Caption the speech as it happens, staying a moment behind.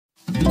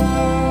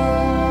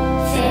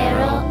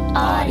Feral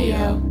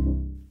Audio.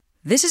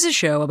 This is a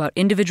show about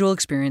individual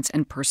experience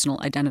and personal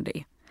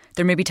identity.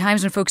 There may be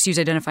times when folks use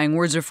identifying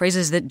words or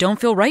phrases that don't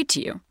feel right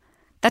to you.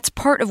 That's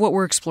part of what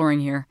we're exploring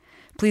here.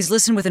 Please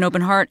listen with an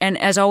open heart, and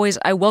as always,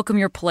 I welcome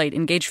your polite,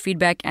 engaged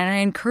feedback, and I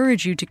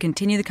encourage you to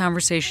continue the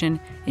conversation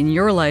in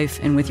your life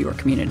and with your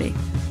community.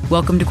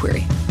 Welcome to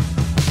Query.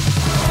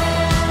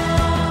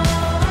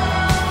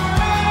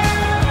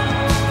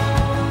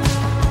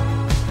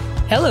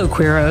 Hello,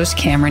 Queeros.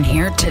 Cameron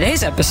here.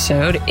 Today's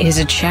episode is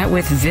a chat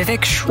with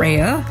Vivek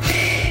Shraya,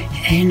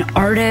 an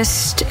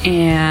artist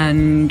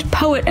and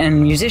poet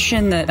and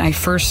musician that I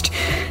first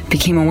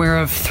became aware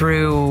of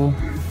through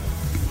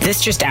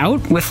This Just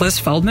Out with Liz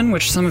Feldman,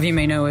 which some of you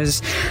may know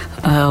is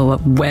a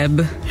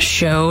web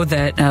show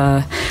that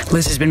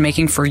Liz has been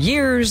making for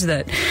years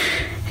that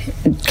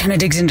kind of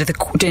digs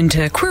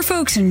into queer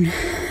folks, and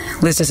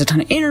Liz does a ton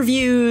of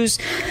interviews,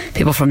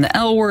 people from the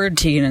L Word,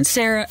 Tegan and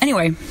Sarah.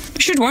 Anyway, you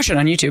should watch it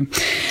on YouTube.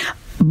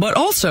 But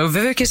also,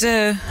 Vivek is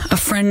a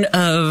friend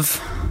of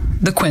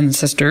the Quinn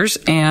sisters,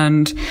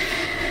 and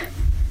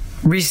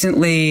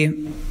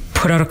recently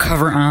put out a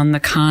cover on the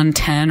Con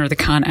 10 or the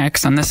Con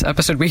X. On this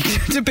episode, we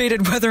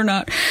debated whether or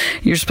not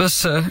you're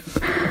supposed to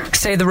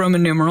say the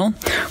Roman numeral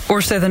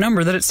or say the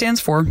number that it stands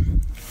for.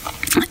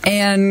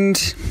 And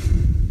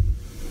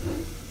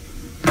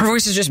her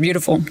voice is just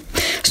beautiful.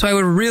 So I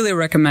would really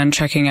recommend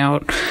checking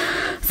out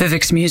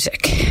Vivek's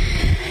music.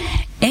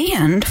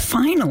 And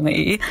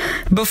finally,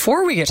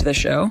 before we get to the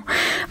show,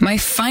 my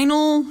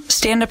final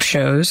stand-up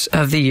shows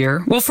of the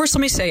year. Well, first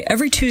let me say,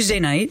 every Tuesday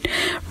night,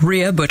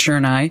 Rhea Butcher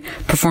and I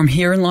perform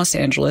here in Los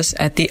Angeles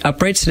at the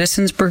Upright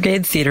Citizens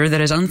Brigade Theater that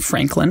is on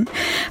Franklin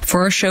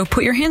for our show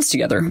Put Your Hands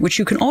Together, which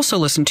you can also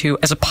listen to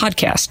as a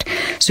podcast.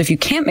 So if you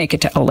can't make it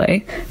to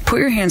LA, Put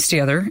Your Hands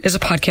Together is a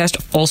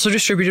podcast also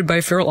distributed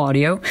by Feral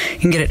Audio. You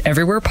can get it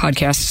everywhere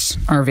podcasts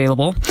are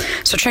available.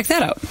 So check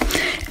that out.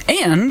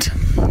 And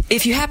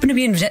if you happen to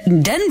be in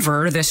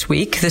Denver this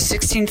week, the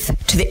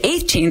 16th to the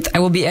 18th, I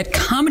will be at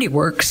Comedy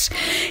Works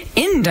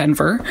in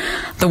Denver,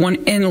 the one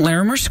in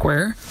Larimer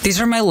Square. These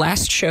are my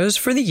last shows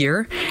for the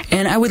year,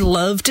 and I would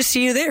love to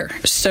see you there.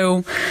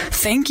 So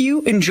thank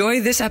you. Enjoy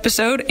this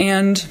episode.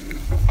 And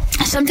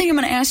something I'm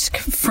going to ask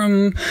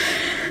from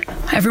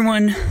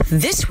everyone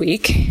this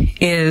week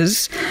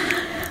is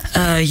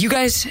you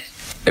guys,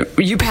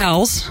 you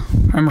pals,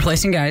 I'm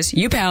replacing guys,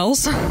 you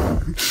pals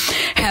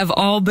have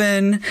all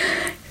been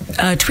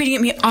tweeting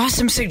at me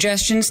awesome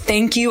suggestions.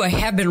 Thank you. I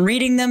have been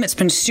reading them. It's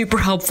been super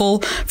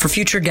helpful for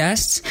future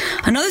guests.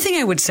 Another thing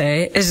I would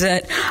say is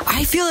that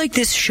I feel like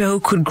this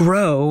show could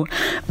grow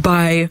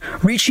by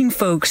reaching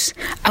folks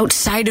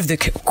outside of the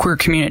queer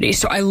community.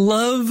 So I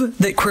love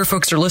that queer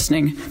folks are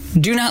listening.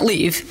 Do not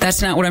leave.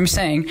 That's not what I'm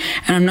saying.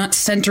 And I'm not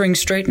centering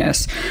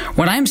straightness.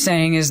 What I'm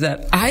saying is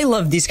that I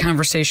love these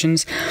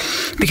conversations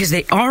because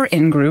they are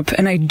in group.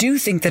 And I do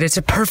think that it's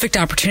a perfect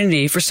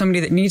opportunity for somebody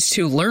that needs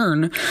to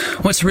learn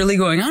what's really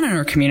going on in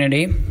our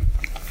community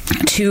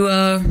to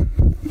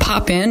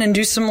pop in and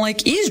do some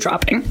like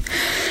eavesdropping.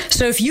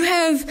 So if you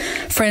have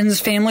friends,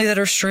 family that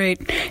are straight,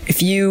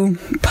 if you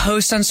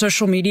post on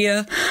social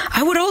media,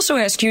 I would also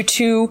ask you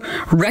to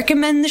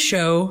recommend the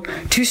show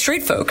to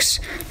straight folks,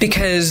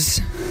 because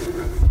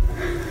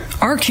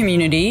our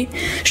community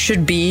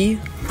should be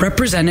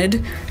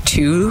represented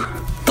to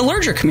the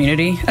larger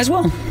community as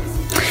well.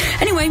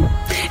 Anyway,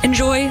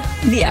 enjoy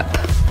the ep.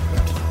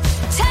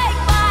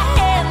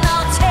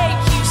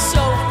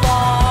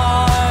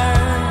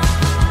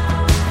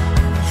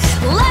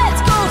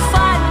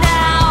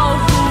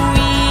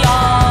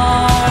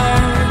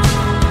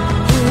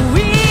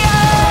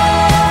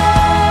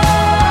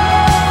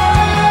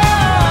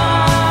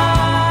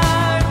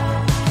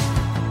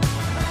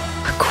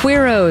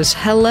 Queeros,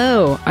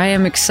 hello. I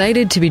am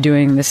excited to be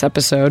doing this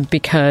episode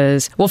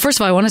because, well, first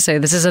of all, I want to say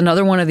this is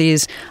another one of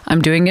these.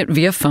 I'm doing it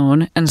via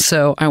phone, and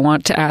so I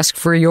want to ask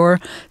for your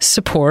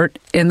support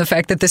in the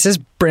fact that this is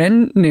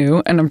brand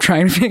new, and I'm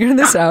trying to figure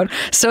this out.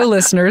 So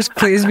listeners,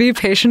 please be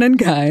patient and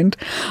kind.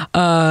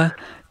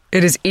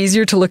 It is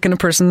easier to look in a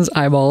person's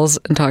eyeballs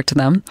and talk to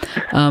them,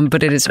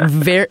 but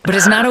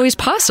it's not always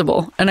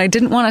possible. And I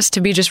didn't want us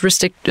to be just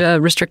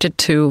restricted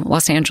to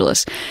Los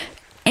Angeles.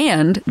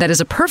 And that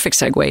is a perfect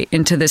segue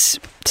into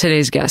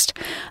today's guest.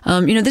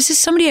 This is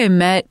somebody I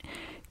met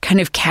kind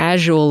of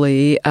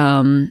casually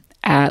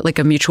at like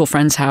a mutual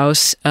friend's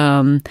house,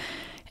 and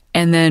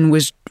then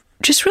was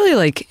just really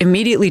like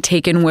immediately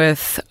taken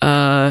with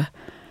their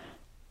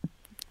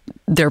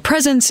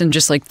presence and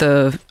just like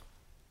the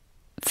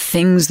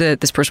things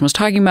that this person was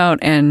talking about,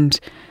 and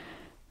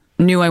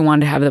knew I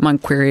wanted to have them on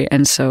Query,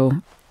 and so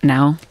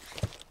now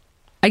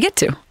I get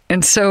to.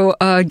 And so,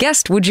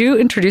 guest, would you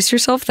introduce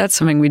yourself? That's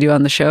something we do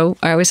on the show.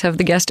 I always have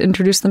the guest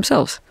introduce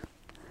themselves.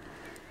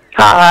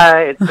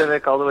 Hi, it's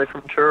Vivek all the way from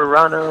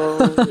Toronto.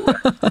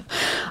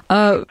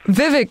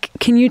 Vivek,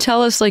 can you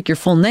tell us like your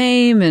full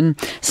name and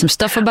some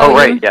stuff about you? Oh,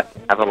 right, yeah.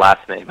 I have a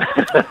last name.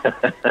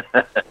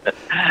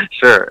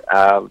 Sure.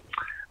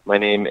 My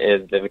name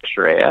is Vivek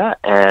Shraya,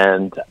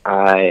 and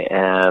I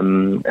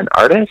am an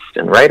artist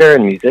and writer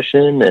and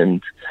musician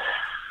and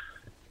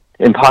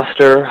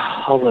imposter,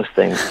 all those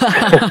things.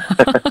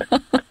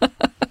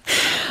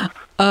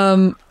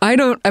 I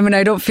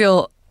don't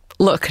feel,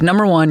 look,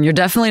 number one, you're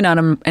definitely not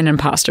an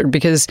imposter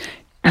because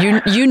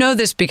you know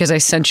this because I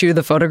sent you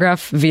the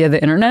photograph via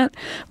the internet,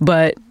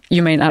 but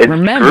you may not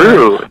remember.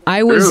 True.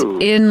 I was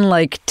in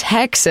like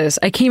Texas.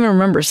 I can't even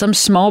remember, some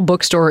small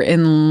bookstore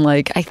in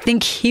like, I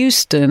think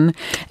Houston,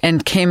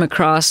 and came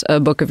across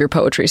a book of your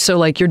poetry. So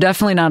like, you're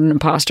definitely not an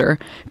imposter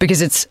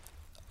because it's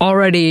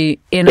already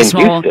in a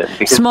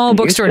small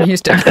bookstore in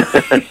Houston.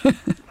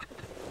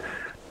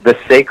 The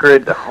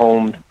sacred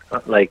home,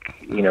 like,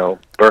 you know,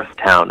 birth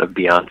town of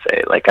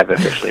Beyonce. Like, I've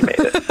officially made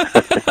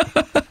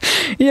it.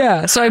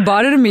 Yeah, so I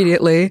bought it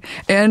immediately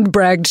and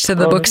bragged to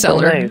the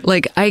bookseller. So nice.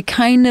 Like, I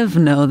kind of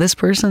know this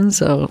person,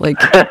 so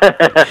like...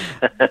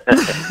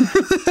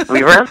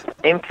 We were on the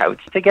same couch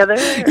together.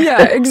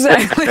 Yeah,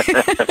 exactly.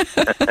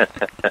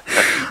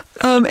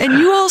 And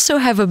you also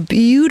have a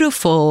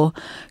beautiful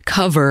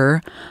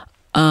cover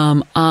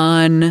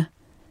on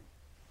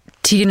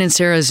Tegan and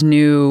Sarah's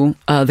new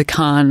The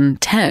Con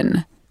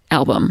 10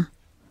 album.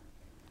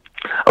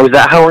 Oh, is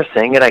that how we're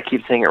saying it? I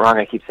keep saying it wrong.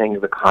 I keep saying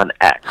the Con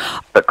X.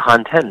 But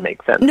Con 10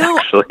 makes sense, no,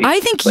 actually.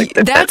 I think like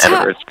that's how...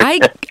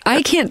 anniversary.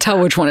 I can't tell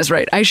which one is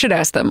right. I should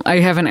ask them. I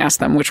haven't asked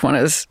them which one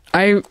is...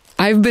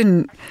 I've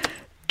been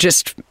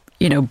just,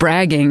 you know,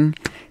 bragging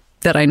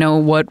that I know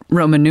what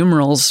Roman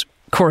numerals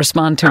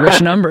correspond to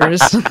which numbers.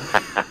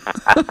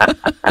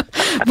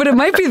 But it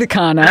might be the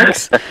Con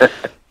X.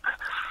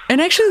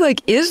 And actually,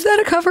 like, is that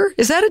a cover?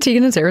 Is that a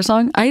Tegan and Sarah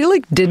song? I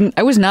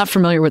was not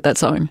familiar with that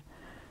song.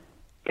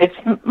 It's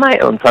my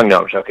own song. No,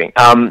 I'm joking.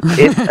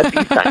 It's a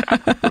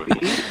B-side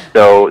movie.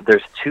 So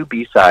there's 2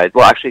 B-sides.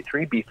 Well, actually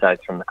 3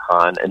 B-sides from the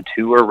Con, and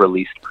 2 were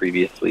released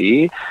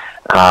previously.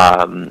 So,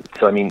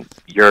 I mean,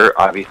 you're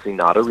obviously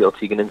not a real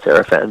Tegan and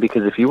Sarah fan,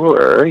 because if you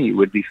were, you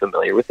would be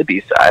familiar with the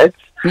B-sides.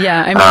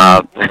 Yeah,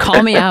 I mean,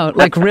 call me out.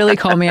 Like, really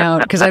call me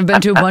out, because I've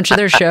been to a bunch of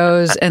their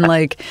shows, and,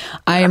 like,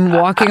 I'm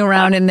walking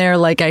around in there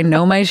like I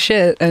know my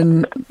shit,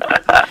 and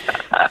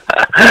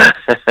I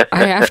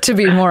have to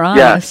be more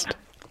honest. Yeah.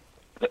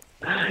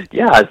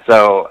 Yeah,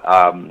 so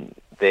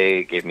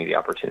they gave me the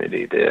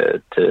opportunity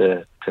to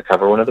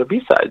cover one of their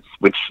B-sides,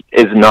 which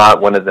is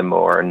not one of the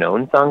more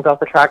known songs off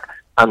the track,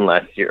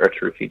 unless you're a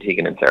true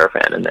Tegan and Sarah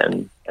fan, and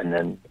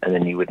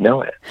then you would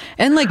know it.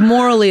 And like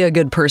morally a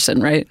good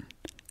person, right?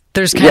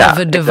 There's kind of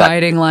a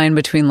dividing line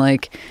between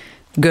like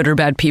good or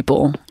bad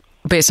people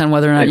based on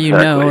whether or not you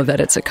know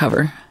that it's a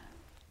cover.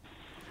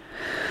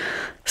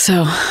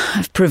 So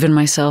I've proven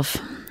myself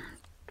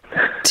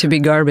to be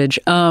garbage.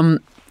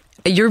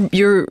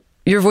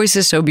 Your voice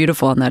is so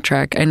beautiful on that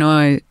track. I know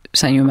I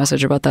sent you a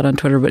message about that on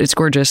Twitter, but it's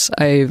gorgeous.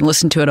 I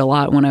listened to it a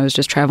lot when I was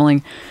just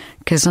traveling,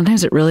 because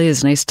sometimes it really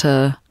is nice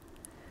to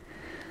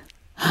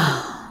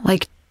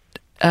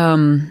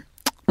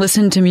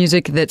listen to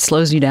music that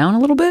slows you down a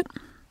little bit.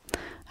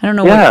 I don't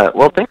know. Yeah,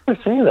 well, thanks for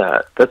saying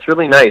that. That's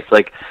really nice.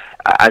 Like,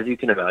 as you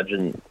can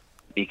imagine,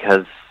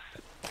 because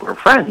we're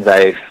friends,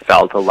 I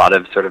felt a lot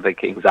of sort of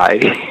like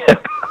anxiety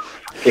about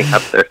fucking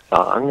up their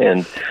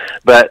song,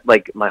 but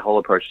like my whole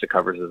approach to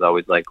covers is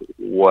always like,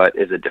 what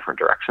is a different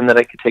direction that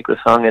I could take the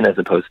song in, as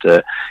opposed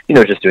to, you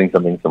know, just doing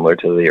something similar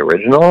to the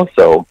original.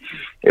 So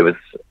it was,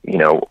 you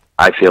know,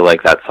 I feel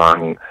like that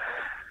song,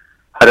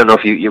 I don't know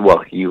if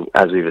you,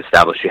 as we've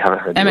established, you haven't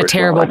heard the original. I'm a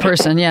terrible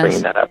person, yes.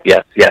 Bringing that up.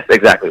 Yes,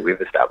 exactly. We've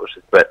established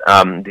it. But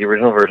the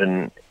original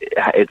version,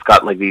 it's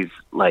got like these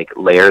like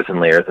layers and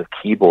layers of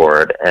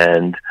keyboard,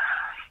 and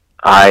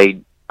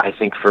I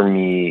think for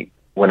me,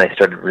 when I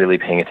started really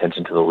paying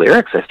attention to the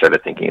lyrics, I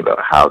started thinking about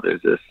how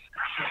there's this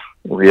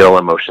real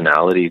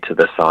emotionality to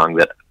the song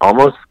that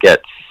almost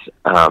gets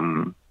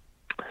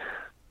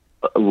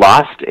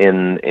lost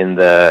in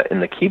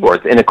the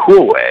keyboards in a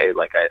cool way.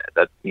 Like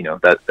that's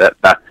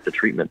the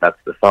treatment,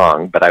 that's the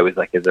song. But I was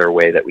like, is there a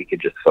way that we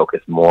could just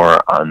focus more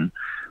on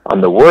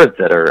the words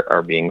that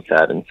are being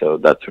said? And so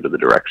that's sort of the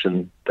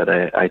direction that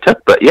I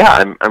took. But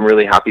yeah, I'm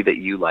really happy that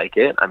you like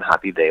it. I'm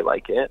happy they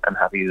like it. I'm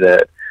happy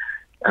that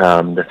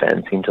the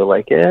fans seem to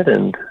like it,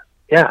 and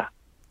yeah.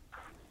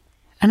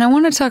 And I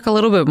want to talk a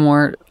little bit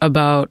more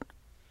about,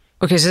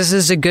 okay, so this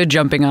is a good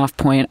jumping off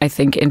point, I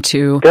think,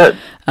 into good.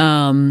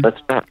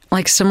 That's bad.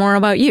 Like some more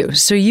about you.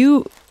 So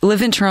you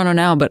live in Toronto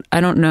now, but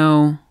I don't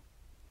know,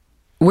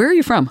 where are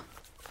you from?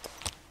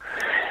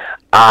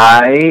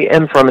 I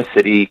am from a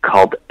city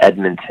called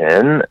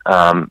Edmonton,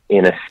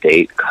 in a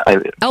state...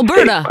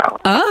 Alberta!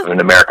 In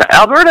America.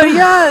 Alberta,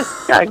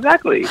 yes! Yeah,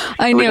 exactly.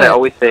 I knew I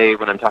always say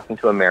when I'm talking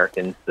to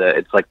Americans that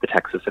it's like the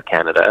Texas of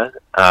Canada.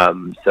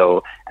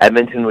 So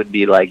Edmonton would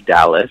be like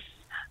Dallas,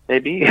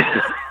 maybe.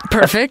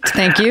 Perfect,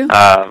 thank you.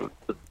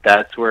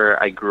 That's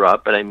where I grew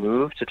up, but I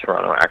moved to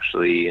Toronto,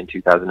 actually, in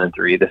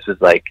 2003. This was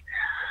like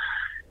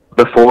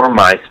before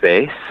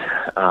MySpace.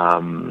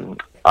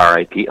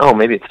 RIP. Oh,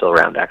 maybe it's still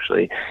around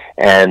actually.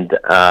 And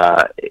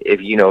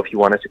if you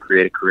wanted to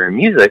create a career in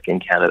music in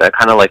Canada,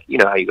 kind of like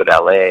how you go to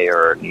LA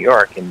or New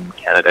York, in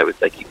Canada it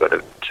was like you go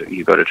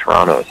to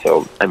Toronto.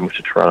 So I moved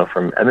to Toronto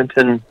from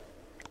Edmonton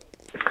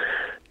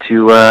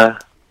to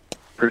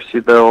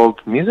pursue the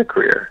old music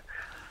career.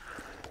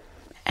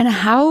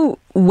 And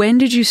when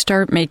did you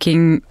start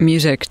making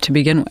music to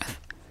begin with?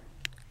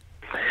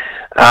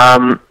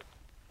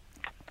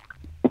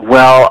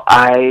 Well,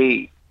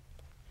 I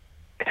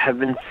have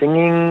been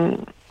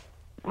singing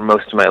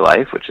most of my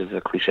life, which is a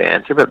cliche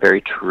answer, but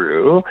very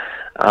true.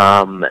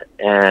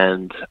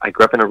 And I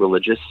grew up in a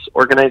religious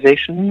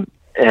organization,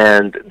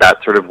 and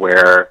that's sort of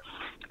where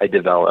I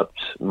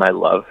developed my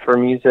love for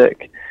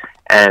music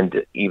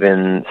and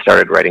even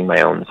started writing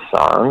my own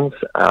songs.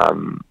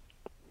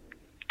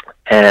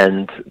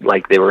 And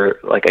they were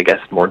I guess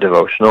more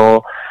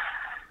devotional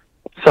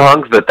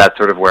songs, but that's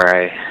sort of where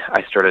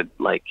I started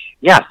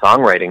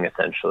songwriting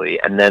essentially.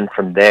 And then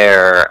from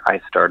there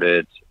I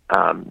started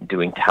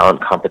doing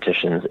talent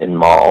competitions in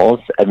malls.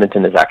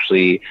 Edmonton is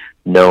actually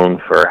known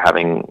for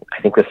having,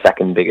 I think, the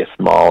second biggest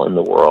mall in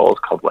the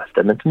world, called West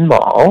Edmonton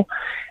Mall.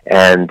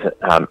 And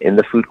in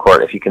the food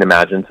court, if you can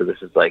imagine, so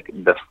this is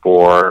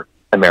before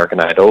American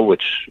Idol,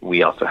 which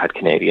we also had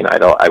Canadian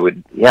Idol, I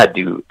would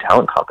do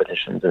talent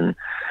competitions in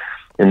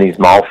these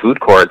mall food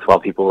courts while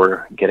people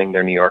were getting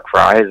their New York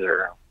fries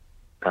or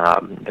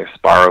their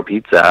Sparrow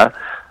pizza.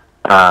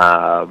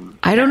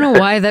 I don't know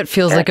why that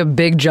feels like a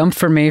big jump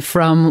for me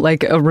from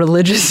a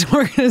religious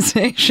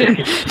organization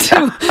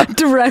to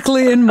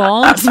directly in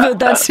malls, but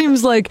that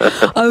seems like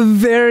a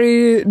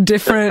very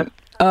different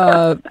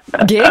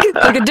gig,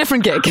 a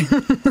different gig.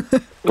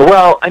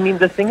 Well, I mean,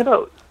 the thing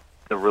about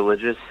the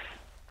religious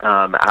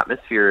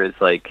atmosphere is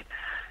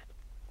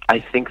I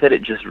think that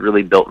it just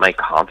really built my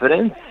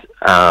confidence,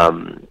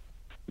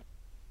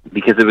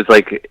 because it was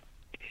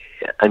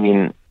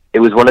it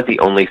was one of the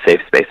only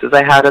safe spaces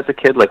I had as a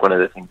kid. One of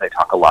the things I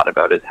talk a lot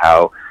about is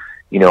how,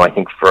 I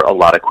think for a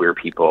lot of queer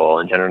people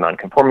and gender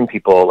nonconforming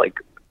people,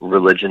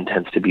 religion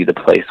tends to be the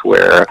place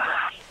where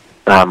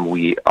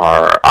we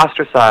are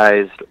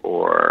ostracized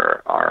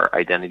or our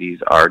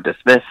identities are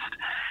dismissed.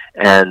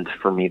 And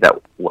for me,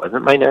 that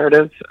wasn't my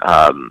narrative.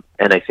 And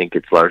I think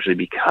it's largely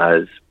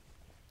because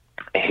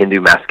Hindu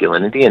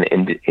masculinity and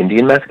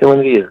Indian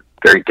masculinity is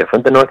very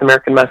different than North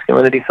American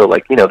masculinity. So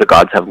the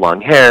gods have long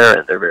hair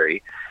and they're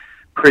very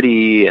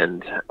pretty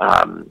and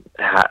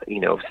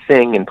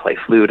sing and play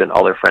flute, and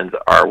all their friends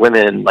are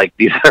women.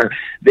 These are,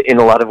 in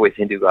a lot of ways,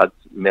 Hindu gods,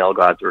 male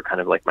gods, were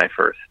kind of my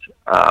first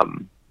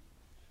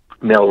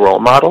male role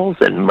models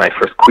and my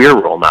first queer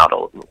role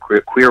models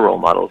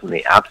in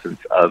the absence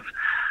of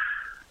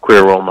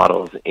queer role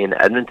models in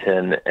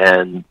Edmonton.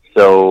 And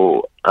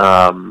so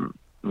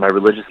my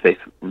religious space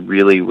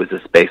really was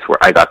a space where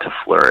I got to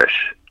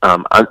flourish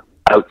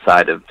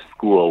outside of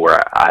school,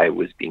 where I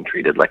was being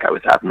treated like I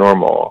was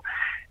abnormal.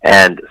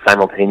 And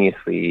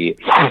simultaneously,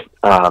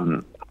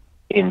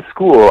 in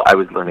school, I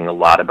was learning a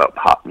lot about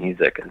pop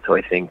music. And so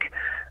I think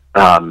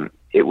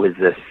it was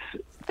this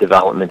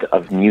development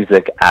of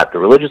music at the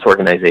religious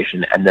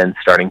organization and then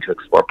starting to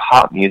explore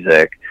pop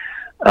music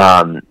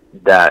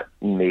that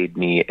made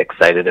me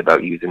excited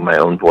about using my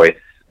own voice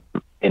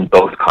in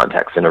both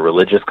contexts, in a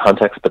religious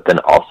context, but then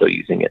also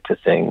using it to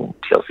sing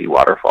TLC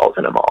Waterfalls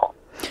in a mall.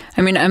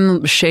 I mean,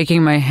 I'm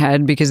shaking my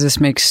head because this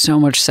makes so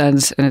much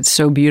sense and it's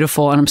so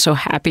beautiful, and I'm so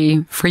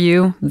happy for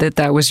you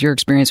that was your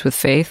experience with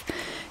faith.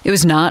 It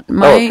was not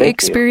my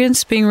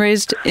experience being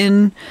raised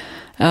in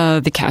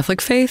the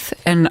Catholic faith,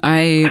 and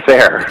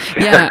Fair.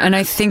 Yeah, and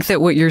I think that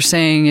what you're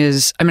saying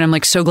is, I mean,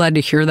 I'm so glad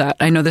to hear that.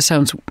 I know this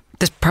is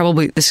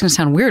going to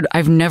sound weird.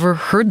 I've never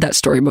heard that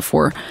story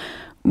before.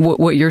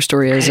 What your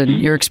story is and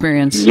your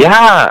experience.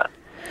 Yeah.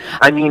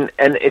 I mean,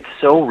 and it's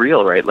so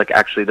real, right?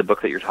 Actually, the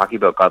book that you're talking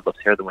about, God Loves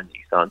Hair, the one that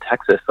you saw in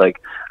Texas, I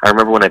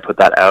remember when I put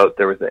that out,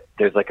 there's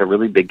a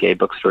really big gay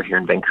bookstore here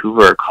in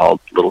Vancouver called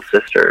Little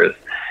Sisters,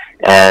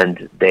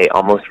 and they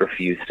almost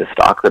refused to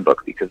stock the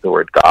book because the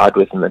word God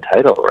was in the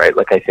title, right?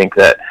 I think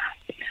that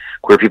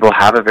queer people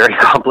have a very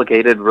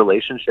complicated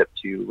relationship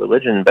to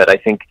religion, but I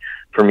think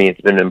for me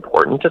it's been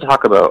important to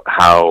talk about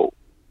how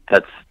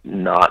that's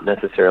not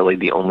necessarily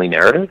the only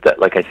narrative, that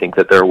I think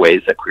that there are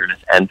ways that queerness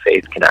and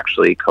faith can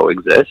actually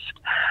coexist.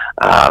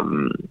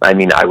 I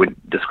mean, I would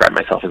describe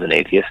myself as an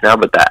atheist now,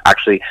 but that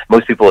actually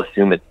most people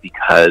assume it's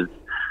because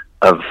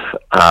of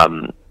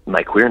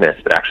my queerness,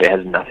 but actually it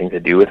has nothing to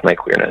do with my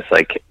queerness.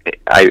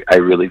 I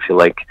really feel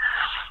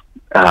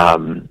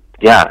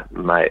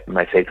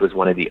my faith was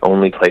one of the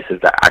only places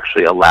that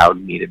actually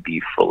allowed me to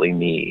be fully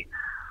me.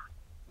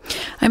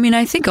 I mean,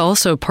 I think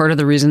also part of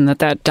the reason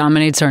that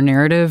dominates our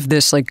narrative,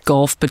 this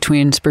gulf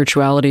between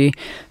spirituality,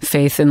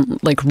 faith, and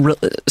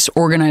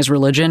organized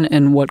religion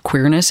and what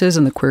queerness is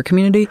in the queer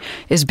community,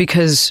 is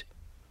because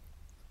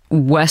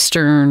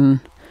Western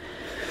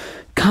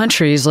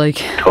countries like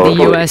the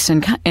U.S.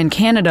 and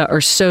Canada are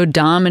so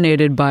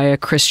dominated by a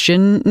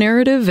Christian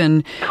narrative,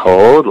 and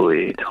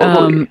totally.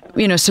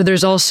 So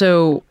there's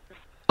also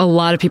a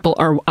lot of people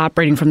are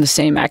operating from the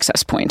same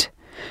access point.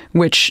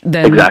 which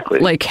then Exactly.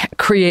 like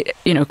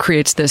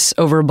creates this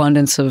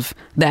overabundance of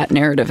that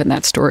narrative and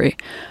that story.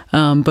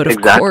 But of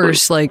Exactly.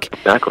 course, like,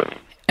 Exactly.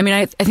 I mean,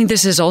 I think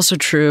this is also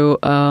true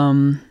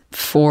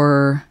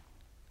for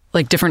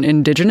like different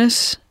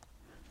indigenous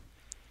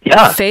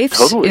faiths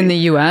totally. in the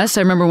U.S.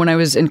 I remember when I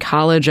was in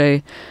college,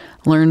 I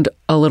learned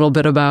a little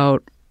bit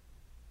about,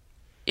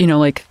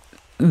 like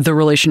the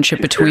relationship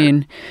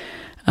between,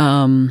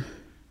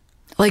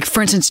 like,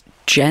 for instance,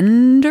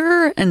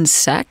 gender and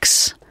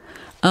sex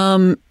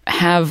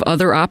have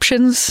other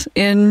options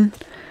in,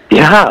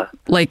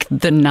 like,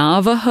 the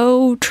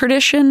Navajo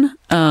tradition.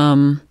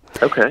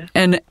 Okay.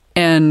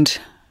 And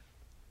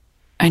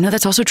I know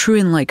that's also true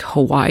in like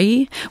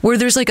Hawaii, where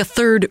there's like a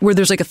third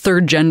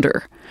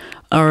gender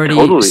already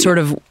Totally. sort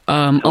of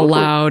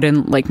allowed,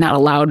 and like not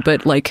allowed,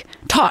 but like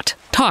taught,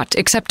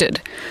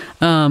 accepted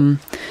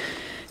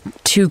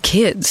to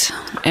kids.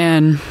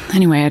 And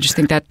anyway, I just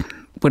think that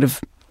would have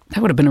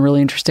been a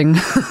really interesting.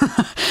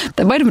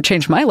 That might have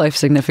changed my life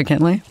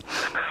significantly.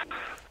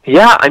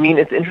 Yeah, I mean,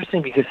 it's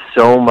interesting because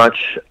so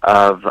much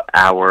of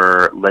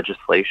our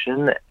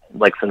legislation,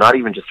 like, so not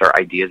even just our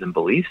ideas and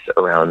beliefs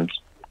around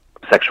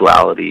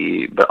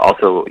sexuality, but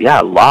also,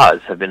 laws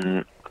have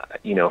been,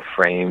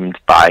 framed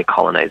by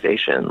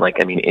colonization.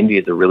 Like, I mean,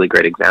 India is a really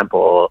great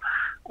example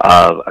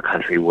of a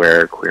country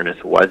where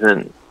queerness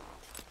wasn't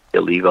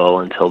illegal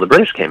until the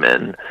British came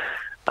in.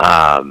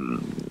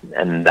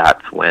 And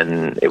that's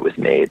when it was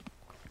made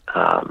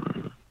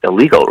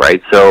illegal,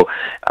 right? So,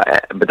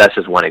 but that's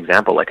just one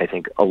example. Like, I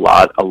think a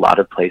lot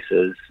of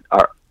places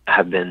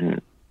have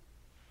been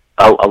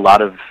a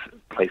lot of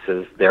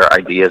places, their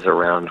ideas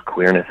around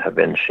queerness have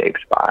been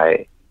shaped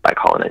by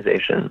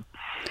colonization.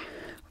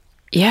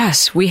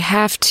 Yes, we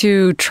have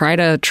to try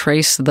to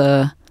trace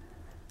the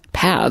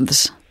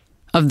paths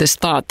of this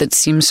thought that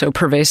seems so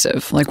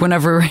pervasive. Like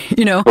whenever,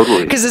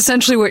 Totally. because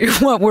essentially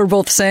what we're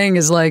both saying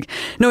is like,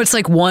 no, it's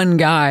like one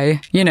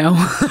guy,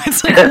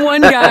 it's like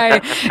one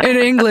guy in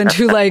England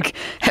who like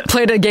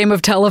played a game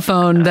of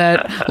telephone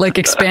that like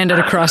expanded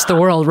across the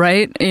world,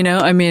 right?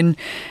 I mean,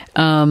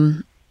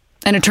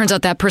 and it turns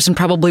out that person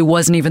probably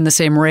wasn't even the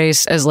same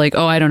race as like,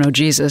 I don't know,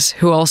 Jesus,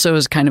 who also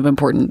is kind of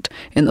important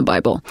in the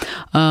Bible.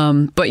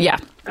 But yeah.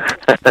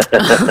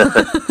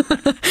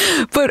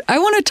 But I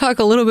want to talk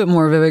a little bit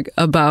more, Vivek,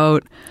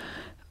 about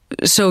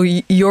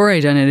your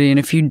identity, and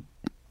if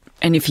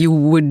you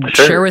would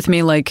share with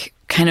me like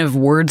kind of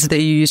words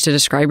that you use to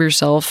describe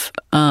yourself,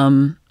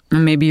 and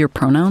maybe your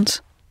pronouns.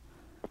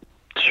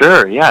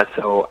 Sure. Yeah.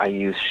 So I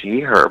use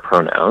she, her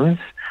pronouns.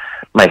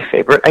 My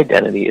favorite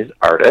identity is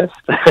artist.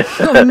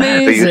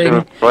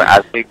 Amazing. So you're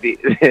asking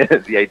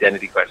the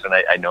identity question.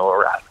 I know what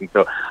we're asking.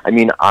 So, I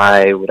mean,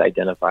 I would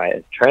identify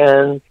as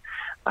trans,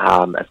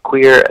 as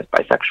queer, as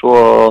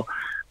bisexual.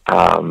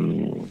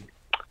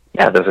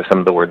 Those are some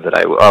of the words that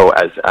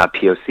as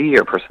POC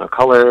or person of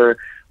color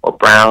or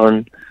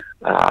brown.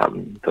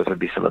 Those would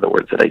be some of the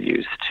words that I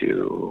use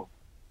to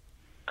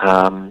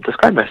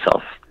describe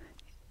myself.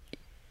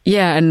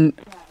 Yeah, and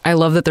I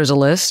love that there's a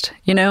list,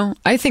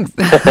 I think,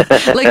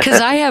 like, because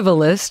I have a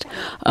list,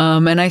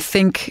 and I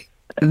think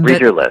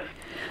Read your list.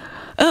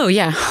 Oh,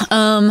 yeah.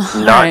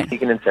 Not right.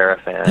 Tegan and Sarah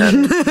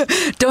fan.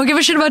 Don't give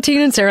a shit about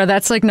Tegan and Sarah.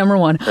 That's like number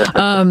one.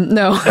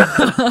 No.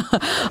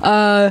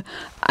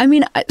 I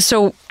mean,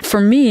 so for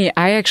me,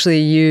 I actually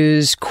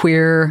use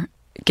queer,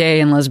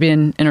 gay, and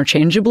lesbian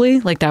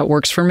interchangeably. Like, that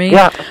works for me.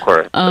 Yeah, of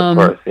course,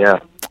 yeah.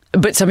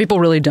 But some people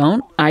really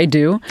don't. I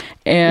do.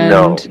 And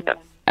No. Yeah.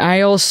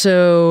 I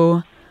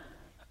also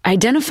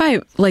identify,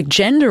 like,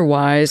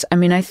 gender-wise, I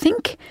mean, I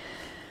think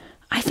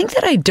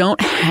that I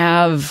don't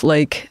have,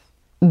 like,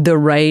 the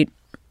right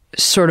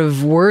sort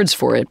of words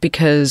for it,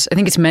 because I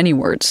think it's many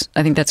words.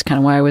 I think that's kind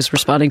of why I was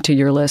responding to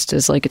your list,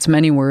 is like, it's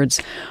many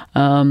words.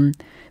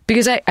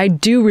 Because I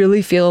do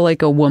really feel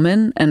like a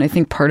woman, and I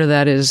think part of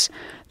that is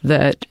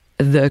that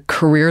the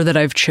career that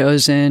I've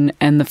chosen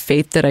and the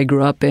faith that I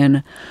grew up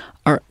in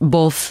are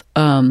both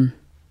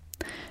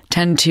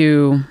tend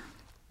to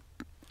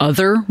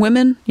other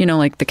women,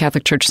 like the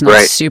Catholic Church is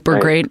not super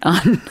great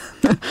on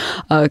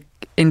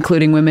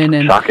including women,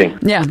 and shocking.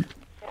 Yeah.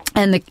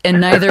 And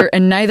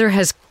neither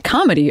has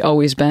comedy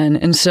always been.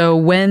 And so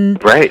when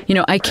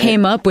I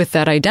came up with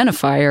that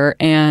identifier,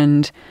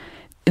 and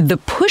the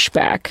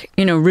pushback,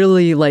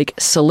 really like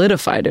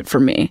solidified it for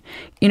me.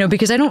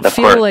 Because I don't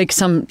feel like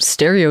some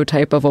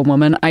stereotype of a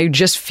woman. I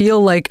just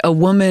feel like a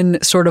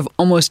woman sort of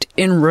almost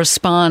in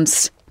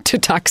response to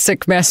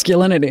toxic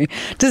masculinity.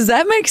 Does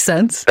that make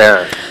sense?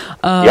 Fair.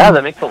 Yeah,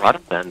 that makes a lot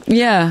of sense.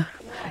 Yeah.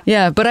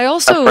 Yeah, but I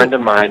also... A friend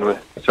of mine was...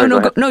 Sorry,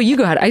 no, you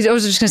go ahead. I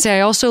was just going to say,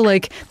 I also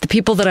like the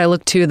people that I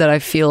look to that I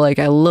feel like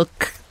I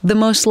look the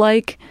most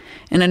like,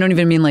 and I don't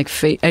even mean like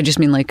fate, I just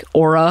mean like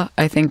aura,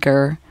 I think,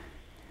 or,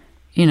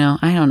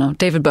 I don't know,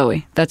 David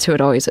Bowie. That's who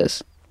it always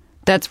is.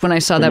 That's when I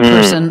saw that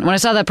person. When I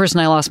saw that person,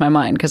 I lost my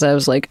mind, because I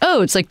was like,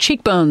 oh, it's like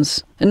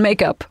cheekbones and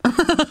makeup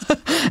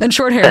and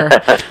short hair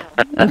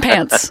and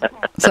pants.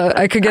 So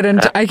I can get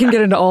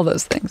into all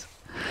those things.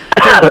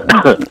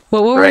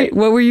 What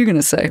were you going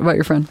to say about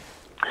your friend?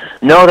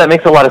 No, that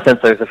makes a lot of sense.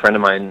 There's a friend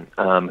of mine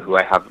who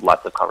I have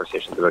lots of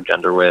conversations about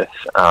gender with,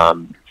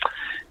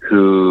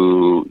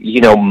 who,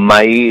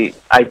 might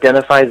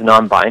identify as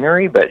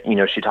non-binary, but,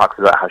 she talks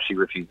about how she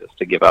refuses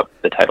to give up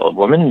the title of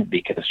woman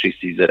because she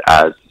sees it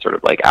as sort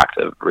of like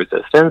active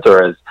resistance,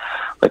 or as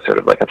like sort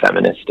of like a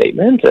feminist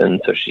statement.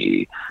 And so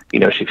she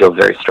feels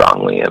very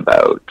strongly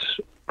about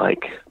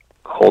like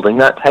holding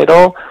that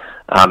title,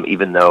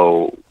 even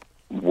though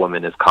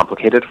woman is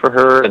complicated for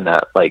her and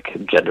that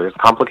like gender is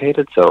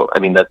complicated. So, I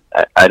mean,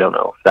 I don't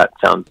know if that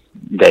sounds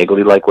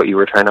vaguely like what you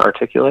were trying to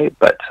articulate,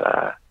 but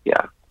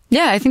yeah.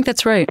 Yeah, I think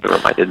that's right. It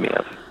reminded me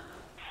of.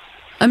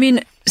 I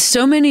mean,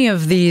 so many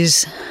of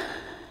these,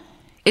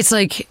 it's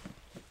like,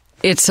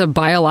 it's a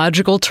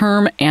biological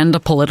term and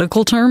a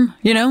political term,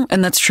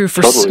 and that's true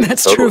for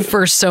true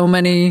for so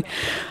many,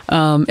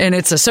 and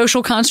it's a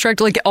social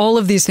construct. Like all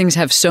of these things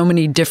have so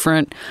many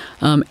different,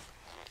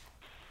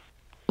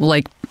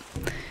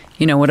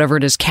 whatever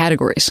it is,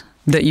 categories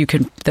that you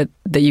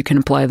can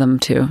apply them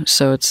to.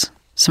 So it's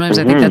sometimes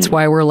I think that's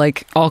why we're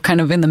like all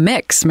kind of in the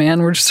mix,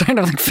 man. We're just trying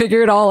to like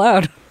figure it all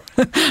out.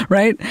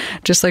 Right?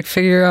 Just like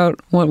figure out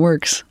what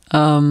works.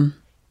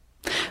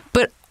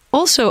 But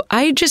also,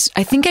 I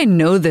think I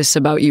know this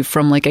about you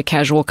from like a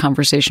casual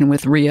conversation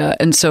with Rhea.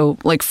 And so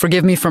like,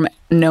 forgive me from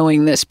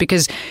knowing this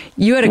because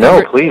you had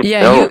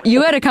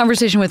you had a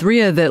conversation with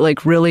Rhea that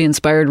like really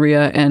inspired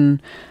Rhea,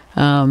 and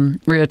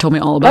Rhea told me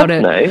all about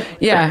it. Nice.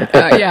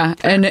 Yeah. Yeah.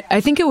 And I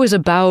think it was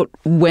about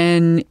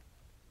when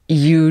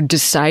you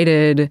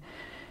decided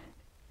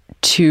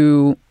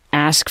to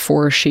ask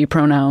for she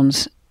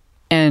pronouns,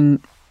 and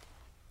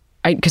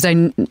because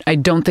I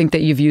don't think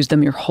that you've used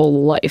them your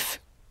whole life.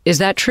 Is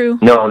that true?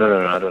 No,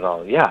 not at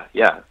all. Yeah.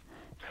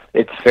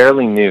 It's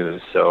fairly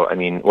new. So, I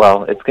mean,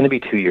 well, it's going to be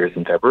 2 years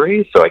in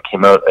February. So I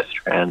came out as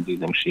trans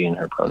using she and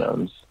her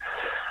pronouns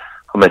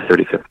on my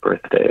 35th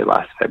birthday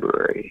last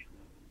February.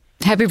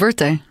 Happy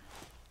birthday.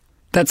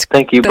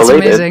 Thank you. That's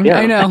belated. Amazing. Yeah.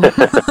 I know.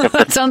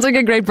 That sounds like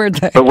a great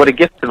birthday. But what a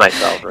gift to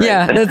myself, right?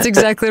 Yeah, that's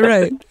exactly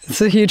right. It's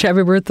a huge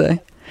happy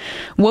birthday.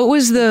 What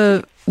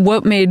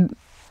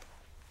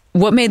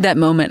made that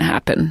moment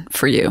happen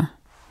for you?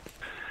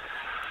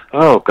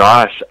 Oh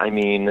gosh, I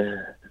mean,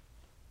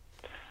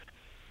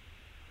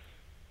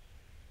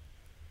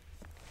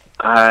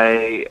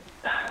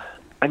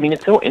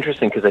 it's so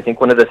interesting because I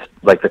think one of the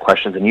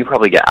questions, and you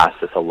probably get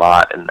asked this a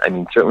lot, and I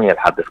mean, certainly I've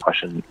had this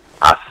question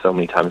asked so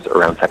many times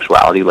around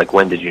sexuality, like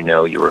when did you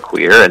know you were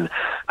queer? And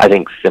I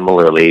think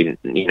similarly,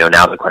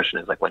 now the question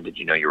is like, when did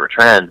you know you were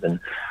trans?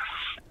 And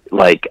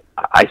like,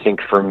 I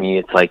think for me,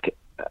 it's like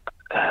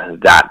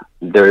that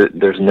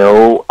there's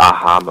no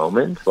aha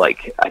moment.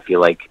 Like, I feel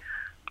like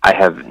I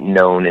have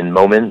known in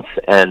moments,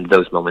 and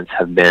those moments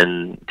have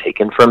been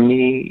taken from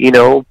me,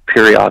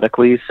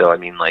 periodically. So, I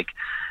mean, like,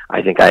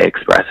 I think I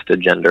expressed a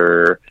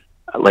gender,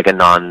 like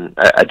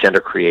a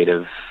gender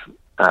creative,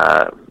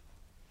 I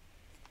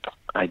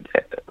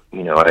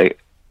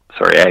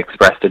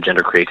expressed a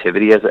gender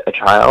creativity as a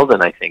child.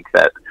 And I think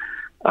that,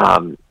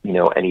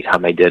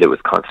 anytime I did, it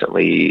was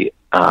constantly,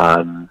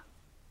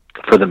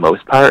 for the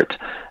most part,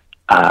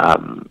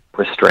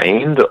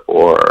 restrained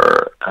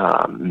or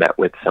met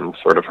with some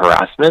sort of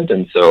harassment.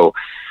 And so,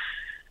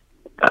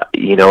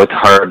 it's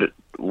hard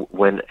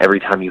when every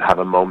time you have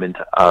a moment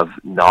of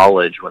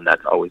knowledge, when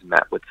that's always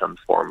met with some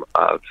form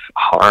of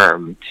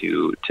harm,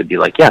 to be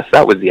like, yes,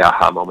 that was the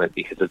aha moment,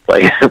 because it's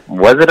like,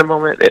 was it a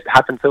moment? It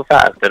happened so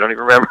fast, I don't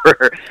even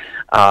remember.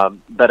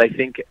 But I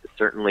think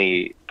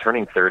certainly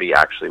turning 30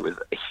 actually was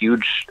a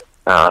huge,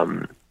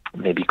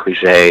 maybe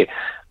cliche,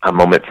 a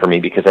moment for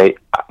me, because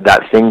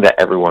that thing that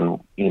everyone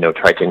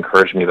tried to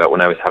encourage me about when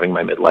I was having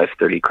my midlife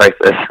 30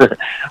 crisis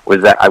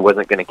was that I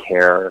wasn't going to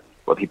care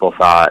what people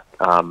thought.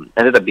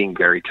 Ended up being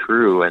very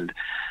true, and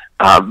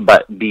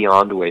but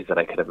beyond ways that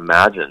I could have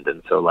imagined.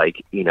 And so,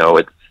 like,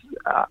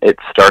 it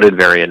started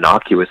very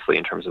innocuously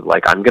in terms of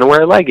like, I'm going to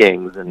wear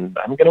leggings, and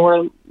I'm going to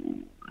wear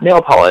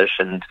nail polish,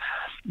 and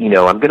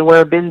I'm going to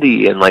wear a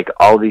bindi, and like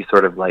all these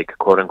sort of like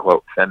quote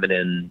unquote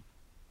feminine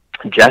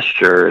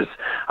gestures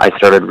I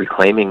started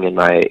reclaiming in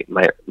my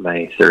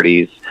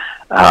 30s,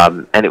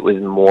 and it was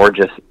more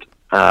just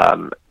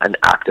an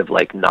act of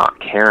like not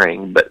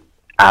caring. But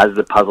as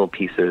the puzzle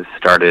pieces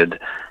started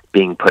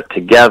being put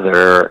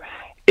together,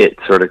 it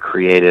sort of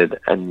created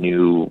a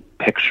new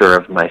picture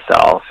of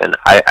myself. And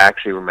I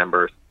actually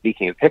remember,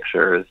 speaking of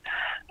pictures,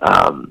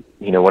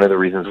 one of the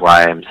reasons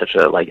why I'm such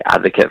a like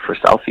advocate for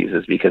selfies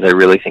is because I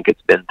really think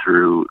it's been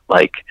through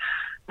like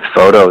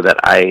photo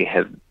that I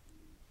have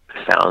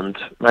found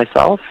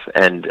myself.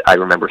 And I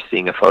remember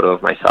seeing a photo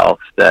of myself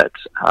that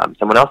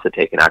someone else had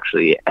taken,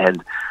 actually,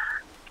 and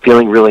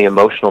feeling really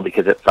emotional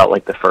because it felt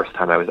like the first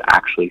time I was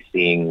actually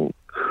seeing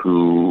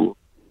who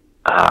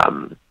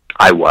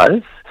I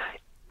was,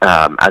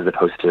 as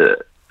opposed to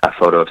a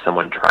photo of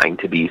someone trying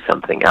to be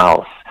something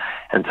else.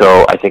 And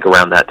so I think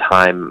around that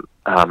time,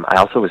 I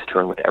also was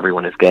touring with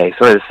Everyone Is Gay.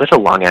 So it's such a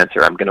long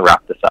answer. I'm going to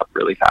wrap this up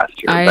really fast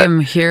here. I am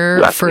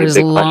here for as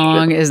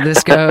long as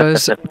this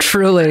goes.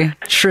 Truly.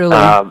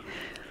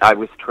 I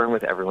was touring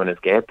with Everyone Is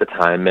Gay at the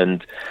time,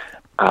 and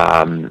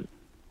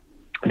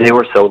They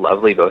were so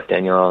lovely, both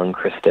Danielle and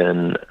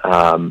Kristen.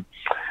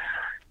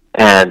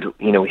 And,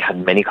 you know, we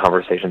had many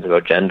conversations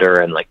about gender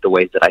and, like, the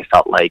ways that I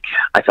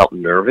felt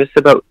nervous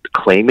about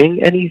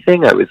claiming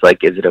anything. I was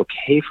like, is it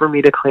okay for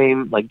me to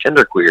claim, like,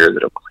 genderqueer? Is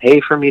it okay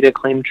for me to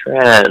claim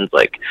trans?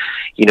 Like,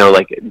 you know,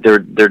 like, there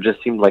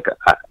just seemed like,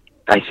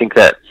 I think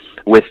that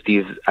with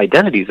these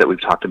identities that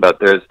we've talked about,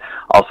 there's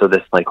also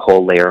this, like,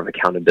 whole layer of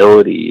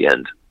accountability.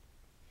 And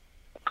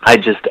I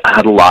just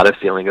had a lot of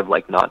feeling of,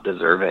 like, not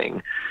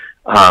deserving.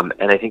 And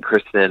I think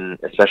Kristen,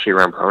 especially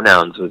around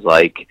pronouns, was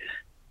like,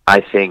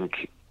 I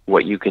think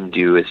what you can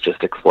do is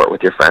just explore it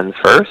with your friends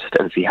first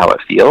and see how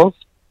it feels.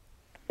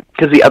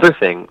 Because the other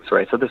thing,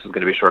 sorry, I said this was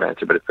going to be a short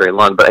answer, but it's very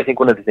long, but I think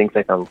one of the things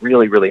I found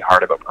really, really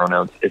hard about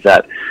pronouns is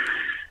that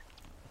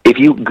if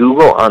you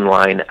Google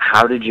online,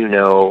 how did you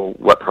know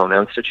what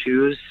pronouns to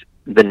choose?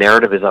 The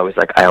narrative is always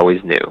like, I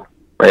always knew,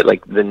 right?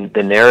 Like the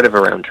narrative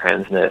around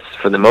transness,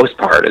 for the most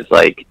part, is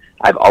like,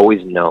 I've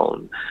always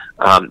known.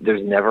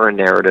 There's never a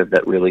narrative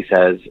that really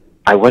says,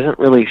 I wasn't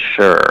really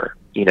sure.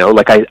 You know,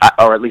 like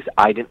or at least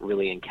I didn't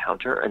really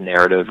encounter a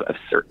narrative of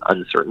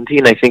uncertainty.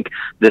 And I think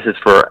this is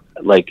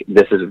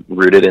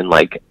rooted in,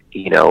 like,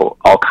 you know,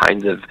 all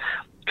kinds of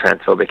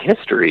transphobic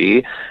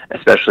history,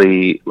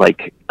 especially,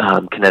 like,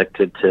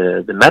 connected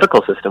to the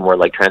medical system, where,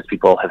 like, trans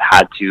people have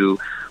had to,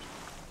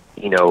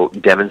 you know,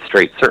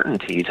 demonstrate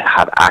certainty to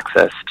have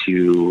access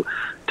to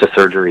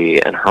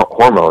surgery and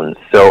hormones.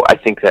 So I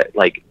think that,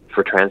 like,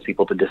 for trans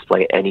people to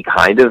display any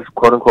kind of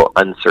quote unquote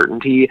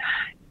uncertainty,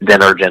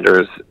 then our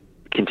genders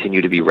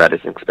continue to be read as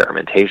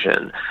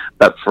experimentation.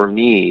 But for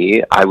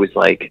me, I was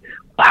like,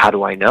 how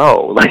do I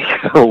know?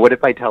 Like, what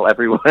if I tell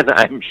everyone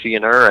I'm she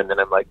and her, and then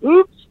I'm like,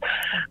 oops.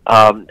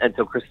 And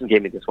so Kristen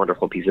gave me this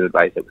wonderful piece of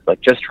advice. It was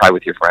like, just try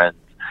with your friends.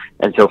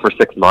 And so for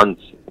 6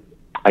 months,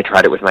 I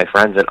tried it with my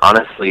friends, and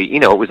honestly, you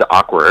know, it was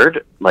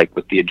awkward, like,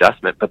 with the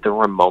adjustment, but there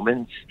were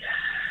moments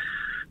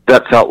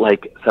that felt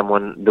like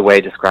the way I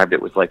described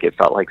it was like, it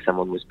felt like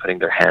someone was putting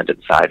their hand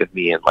inside of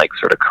me and, like,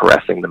 sort of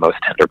caressing the most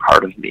tender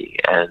part of me.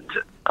 And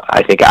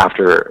I think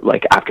after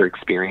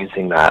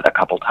experiencing that a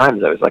couple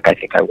times, I was like, I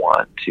think I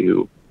want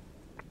to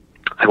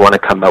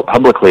come out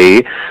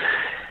publicly,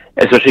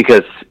 especially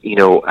because, you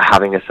know,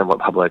 having a somewhat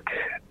public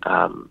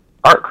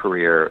art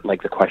career,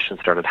 like, the questions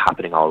started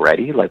happening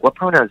already, like, what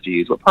pronouns do you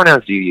use? What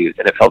pronouns do you use?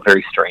 And it felt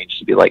very strange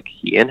to be like,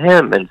 he and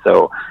him. And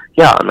so,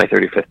 yeah, on my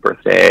 35th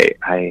birthday,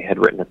 I had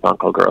written a song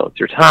called Girl, It's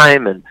Your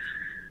Time, and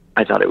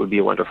I thought it would be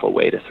a wonderful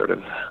way to sort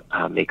of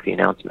make the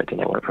announcement,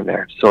 and I went from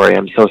there. Sorry,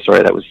 I'm so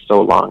sorry that was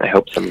so long. I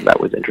hope some of that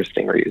was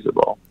interesting or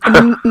usable.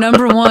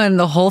 Number one,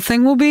 the whole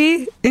thing will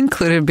be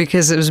included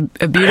because it was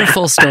a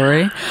beautiful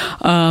story.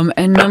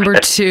 And number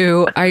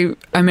two, I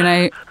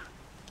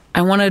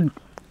want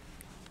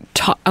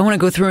to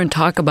go through and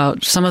talk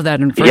about some of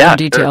that in further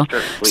detail,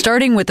 sure,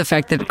 starting with the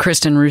fact that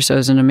Kristen Russo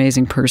is an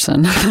amazing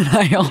person.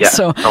 I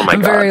also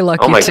am very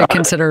lucky to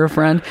consider a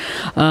friend.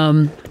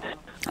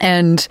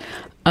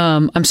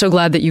 I'm so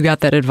glad that you got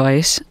that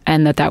advice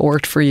and that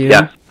worked for you.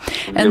 Yeah,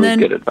 and really then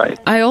good advice.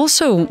 I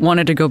also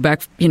wanted to go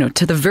back, you know,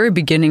 to the very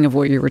beginning of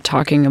what you were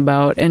talking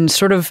about, and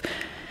sort of,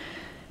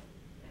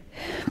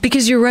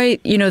 because you're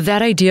right, you know,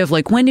 that idea of,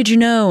 like, when did you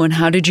know and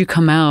how did you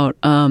come out?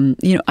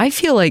 You know, I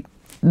feel like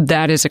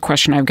that is a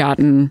question I've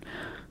gotten,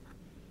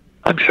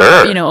 I'm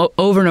sure, you know,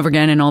 over and over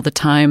again and all the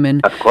time.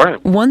 And of course,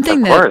 one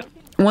thing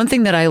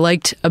that I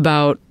liked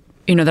about,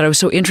 you know, that I was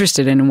so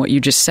interested in what you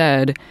just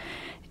said,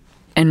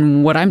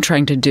 and what I'm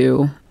trying to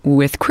do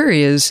with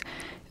Queery is,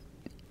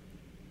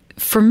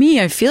 for me,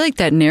 I feel like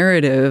that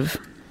narrative,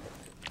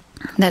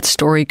 that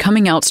story,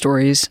 coming out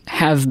stories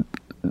have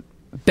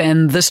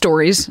been the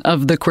stories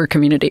of the queer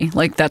community.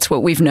 Like, that's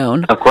what we've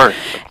known. Of course.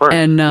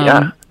 And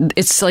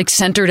it's, like,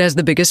 centered as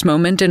the biggest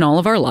moment in all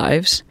of our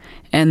lives.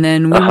 And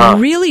then we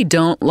really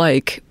don't,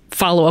 like,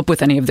 follow up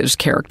with any of those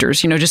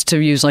characters, you know, just to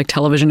use, like,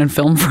 television and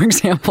film, for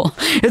example.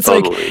 It's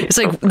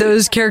like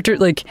those characters,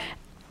 like,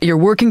 you're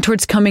working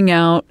towards coming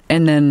out,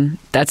 and then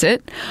that's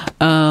it.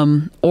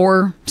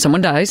 Or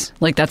someone dies.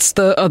 Like, that's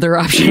the other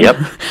option. Yep.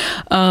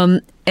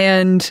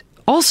 And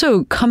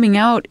also, coming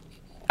out,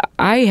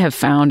 I have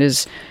found,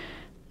 is,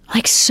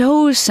 like,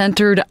 so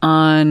centered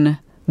on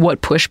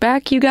what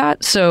pushback you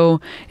got.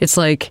 So it's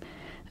like,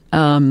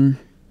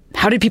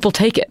 how did people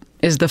take it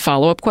is the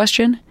follow-up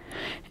question.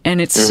 And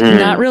it's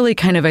not really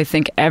kind of, I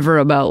think, ever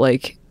about,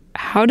 like,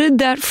 how did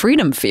that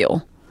freedom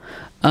feel?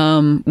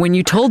 When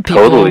you told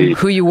people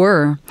who you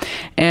were,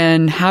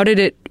 and how did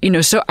it, you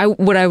know, so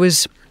what I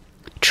was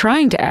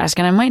trying to ask,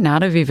 and I might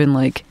not have even,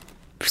 like,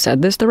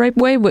 said this the right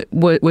way, but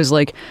what was,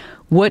 like,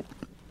 what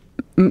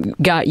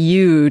got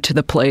you to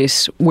the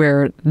place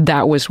where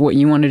that was what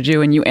you wanted to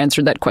do, and you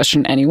answered that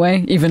question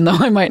anyway, even though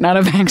I might not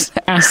have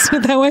asked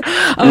it that way,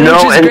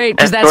 which is great,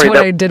 because that's what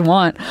I did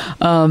want.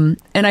 And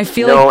I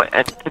feel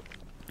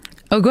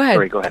oh, go ahead.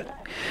 Sorry, go ahead.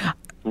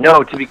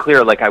 No, to be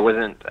clear, like, I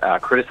wasn't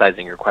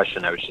criticizing your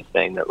question. I was just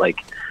saying that,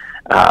 like,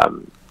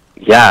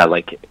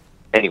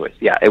 anyways,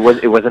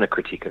 it wasn't a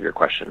critique of your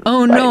question.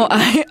 Oh, no,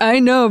 I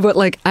know, but,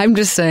 like, I'm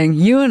just saying,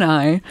 you and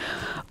I,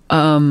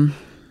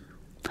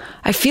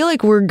 I feel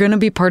like we're going to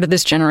be part of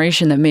this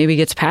generation that maybe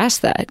gets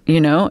past that,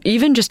 you know,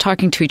 even just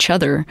talking to each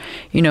other,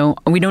 you know,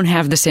 we don't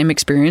have the same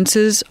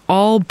experiences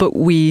all, but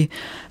we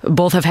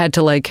both have had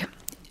to like,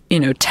 you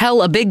know,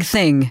 tell a big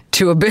thing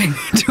to a big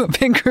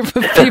group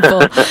of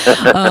people.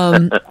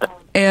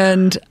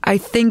 And I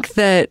think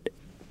that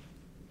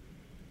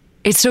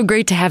it's so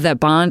great to have that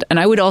bond. And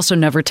I would also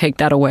never take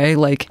that away.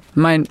 Like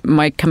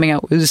my coming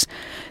out was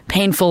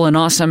painful and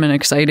awesome and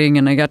exciting.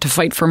 And I got to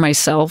fight for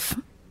myself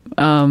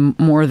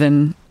more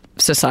than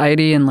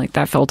society. And like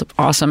that felt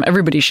awesome.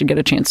 Everybody should get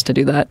a chance to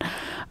do that.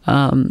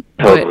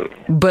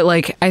 But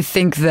like, I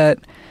think that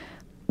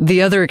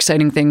the other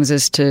exciting things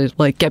is to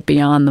like get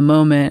beyond the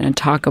moment and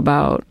talk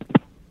about,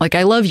 like,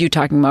 I love you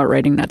talking about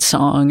writing that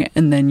song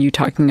and then you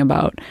talking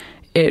about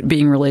it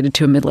being related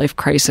to a midlife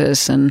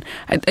crisis. And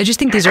I just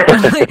think these are,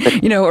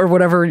 you know, or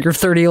whatever, your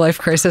 30 life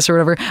crisis or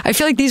whatever. I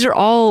feel like these are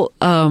all,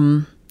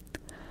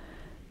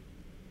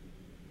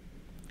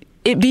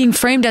 it being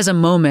framed as a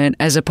moment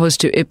as opposed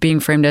to it being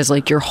framed as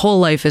like your whole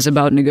life is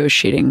about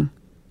negotiating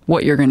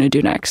what you're going to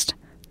do next.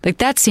 Like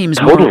that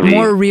seems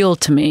more real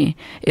to me,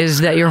 is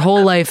that your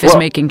whole life is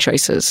making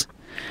choices.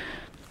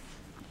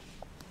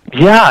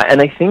 Yeah,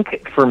 and I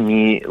think for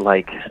me,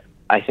 like,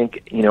 I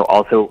think, you know,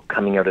 also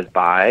coming out as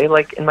bi,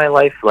 like, in my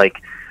life, like,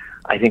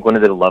 I think one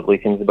of the lovely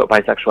things about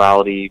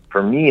bisexuality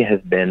for me has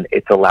been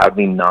it's allowed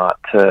me not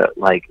to,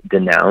 like,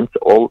 denounce.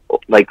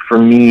 Like, for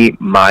me,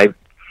 my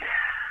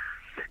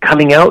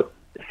coming out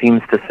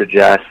seems to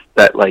suggest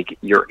that, like,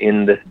 you're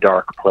in this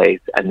dark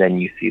place and then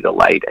you see the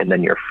light and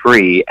then you're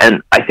free.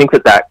 And I think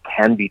that that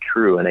can be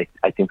true, and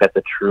I think that's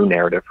a true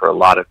narrative for a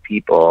lot of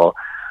people.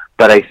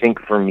 But I think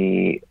for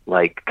me,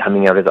 like,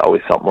 coming out has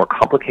always felt more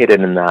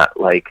complicated in that,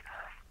 like,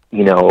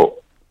 you know,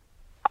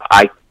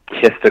 I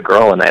kissed a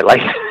girl and I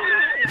liked it.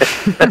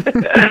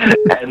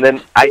 And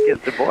then I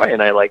kissed a boy and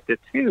I liked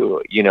it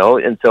too, you know?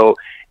 And so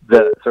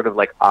the sort of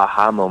like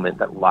aha moment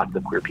that lots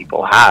of queer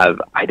people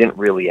have, I didn't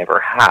really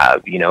ever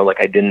have, you know? Like,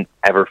 I didn't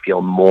ever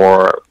feel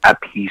more at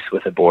peace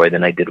with a boy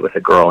than I did with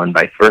a girl, and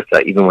vice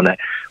versa, even when I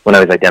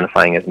was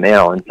identifying as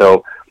male. And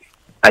so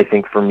I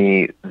think for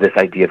me, this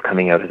idea of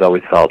coming out has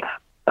always felt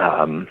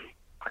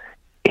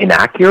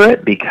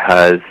inaccurate,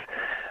 because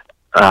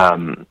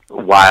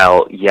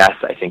while, yes,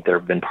 I think there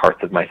have been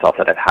parts of myself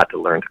that I've had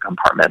to learn to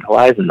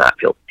compartmentalize, and that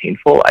feels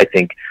painful, I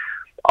think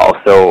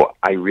also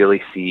I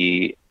really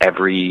see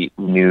every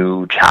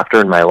new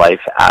chapter in my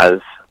life as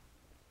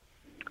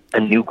a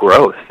new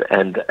growth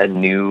and a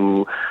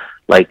new,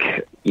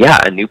 like, yeah,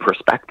 a new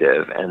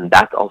perspective. And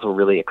that's also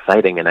really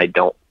exciting. And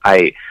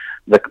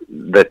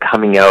the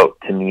coming out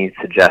to me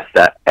suggests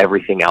that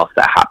everything else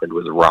that happened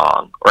was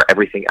wrong, or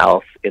everything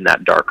else in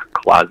that dark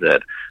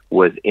closet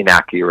was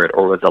inaccurate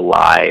or was a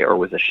lie or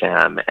was a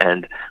sham.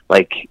 And,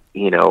 like,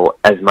 you know,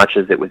 as much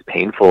as it was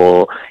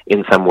painful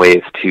in some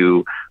ways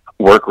to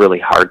work really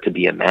hard to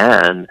be a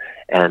man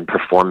and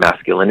perform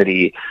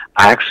masculinity,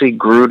 I actually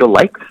grew to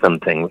like some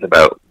things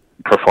about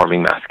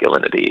performing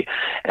masculinity.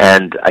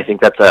 And I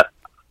think that's a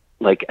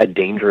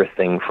dangerous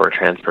thing for a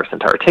trans person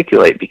to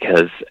articulate,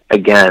 because,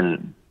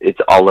 again, it's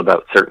all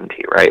about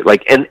certainty, right?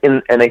 Like,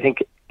 and I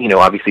think, you know,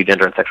 obviously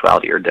gender and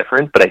sexuality are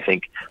different, but I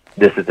think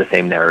this is the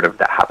same narrative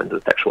that happens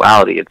with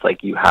sexuality. It's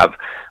like you have,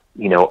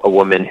 you know, a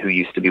woman who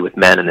used to be with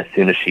men, and as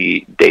soon as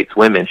she dates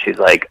women, she's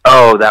like,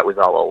 oh, that was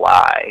all a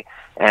lie.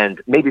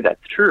 And maybe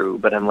that's true,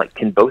 but I'm like,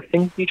 can both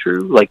things be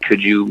true? Like,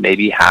 could you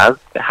maybe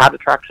have had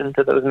attraction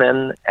to those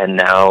men and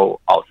now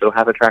also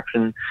have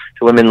attraction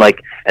to women?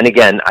 Like, and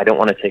again, I don't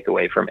want to take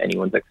away from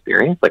anyone's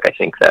experience. Like, I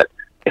think that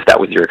if that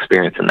was your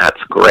experience, then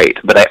that's great.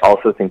 But I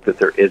also think that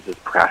there is this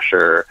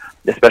pressure,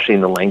 especially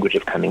in the language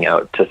of coming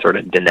out, to sort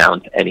of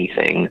denounce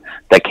anything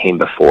that came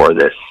before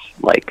this,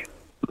 like,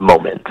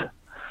 moment.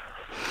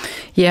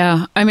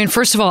 Yeah. I mean,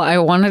 first of all, I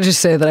wanted to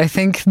say that I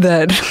think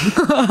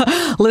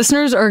that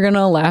listeners are going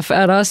to laugh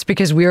at us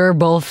because we are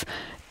both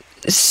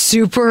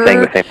super...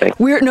 Saying the same thing.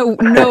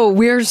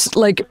 We're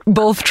like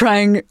both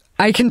trying...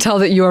 I can tell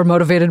that you are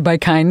motivated by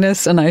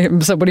kindness, and I am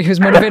somebody who's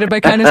motivated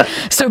by kindness.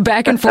 So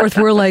back and forth,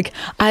 we're like,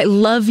 I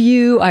love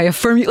you, I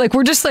affirm you. Like,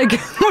 we're like,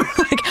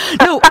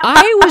 no,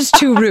 I was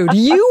too rude.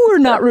 You were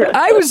not rude.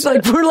 I was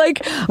like, we're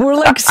like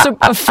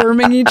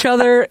affirming each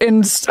other,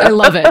 and I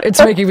love it. It's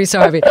making me so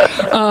happy.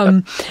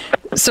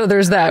 So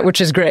there's that, which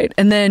is great.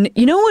 And then,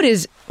 you know what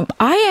is,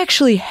 I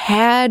actually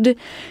had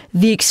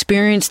the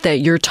experience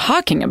that you're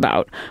talking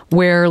about,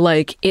 where,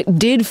 like, it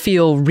did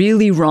feel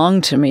really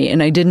wrong to me,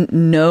 and I didn't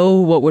know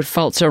what would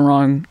felt so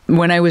wrong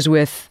when I was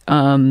with,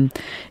 when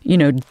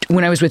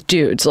I was with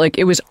dudes. Like,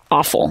 it was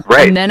awful.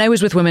 Right. And then I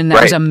was with women,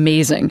 that was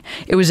amazing.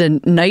 It was a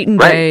night and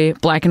day,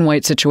 black and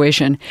white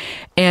situation.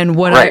 And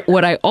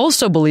what I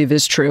also believe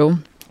is true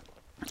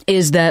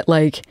is that,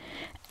 like,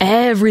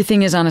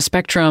 everything is on a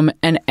spectrum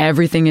and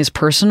everything is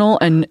personal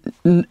and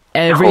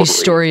every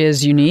story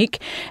is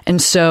unique. And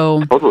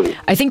so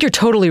I think you're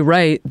totally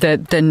right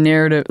that the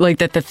narrative, like,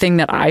 that the thing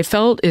that I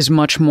felt is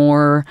much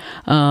more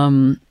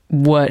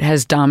what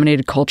has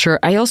dominated culture.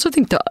 I also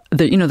think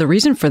the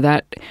reason for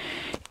that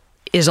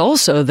is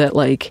also that,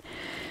 like,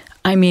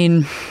 I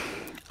mean,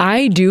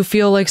 I do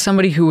feel like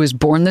somebody who was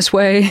born this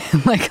way,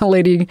 like a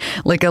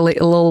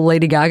little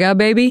Lady Gaga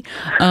baby.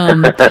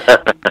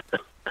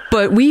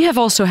 But we have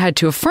also had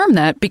to affirm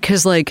that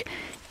because, like,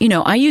 you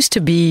know, I used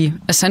to be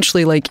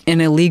essentially like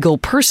an illegal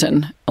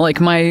person, like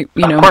my,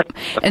 you know, of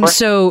course.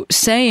 So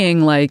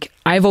saying like,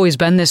 I've always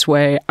been this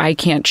way, I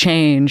can't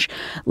change,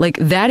 like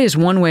that is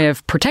one way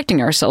of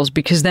protecting ourselves,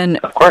 because then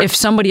if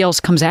somebody else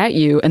comes at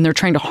you and they're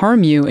trying to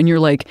harm you and you're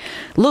like,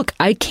 look,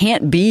 I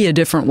can't be a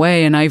different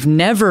way and I've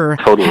never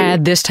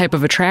had this type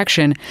of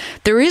attraction,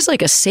 there is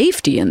like a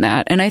safety in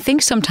that. And I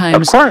think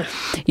sometimes,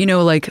 you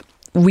know, like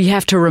we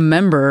have to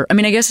remember, I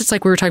mean, I guess it's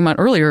like we were talking about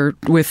earlier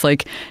with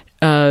like,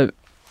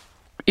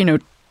 you know,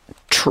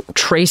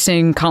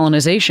 tracing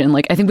colonization.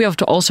 Like, I think we have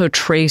to also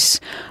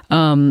trace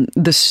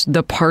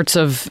the parts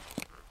of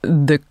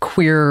the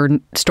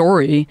queer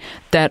story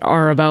that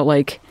are about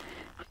like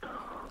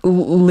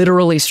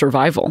literally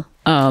survival.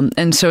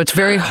 And so it's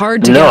very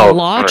hard to get a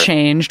law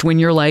changed when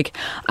you're like,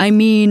 I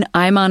mean,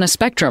 I'm on a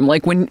spectrum.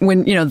 Like when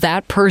you know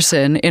that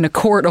person in a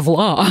court of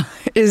law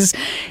is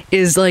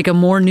like a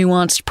more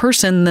nuanced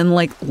person than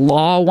like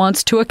law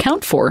wants to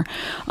account for.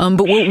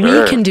 But what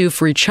we can do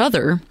for each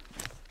other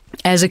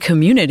as a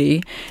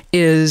community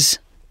is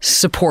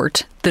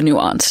support the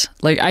nuance.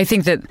 Like, I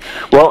think that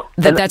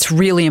that's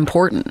really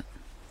important.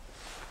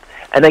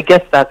 And I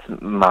guess that's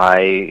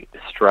my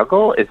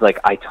struggle, is like,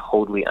 I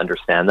totally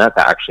understand that.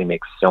 That actually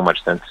makes so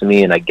much sense to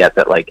me. And I get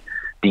that, like,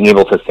 being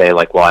able to say,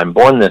 like, well, I'm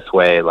born this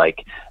way,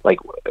 like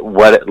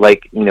what,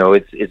 like, you know,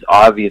 it's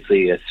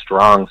obviously a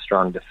strong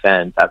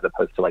defense as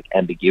opposed to like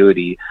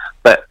ambiguity.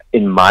 But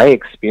in my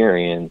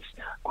experience,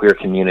 queer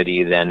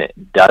community then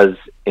does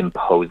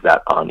impose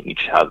that on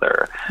each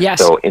other. Yes.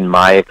 So in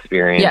my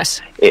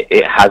experience,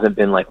 it hasn't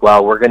been like,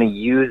 well, we're going to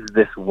use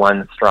this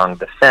one strong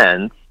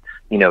defense,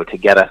 you know, to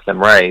get us some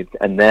rights.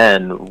 And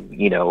then,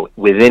 you know,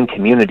 within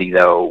community,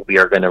 though, we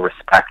are going to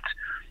respect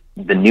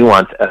the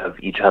nuance of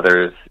each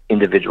other's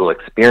individual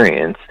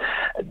experience.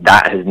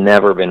 That has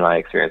never been my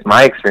experience.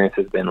 My experience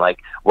has been like,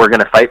 we're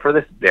going to fight for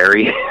this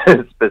very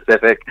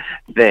specific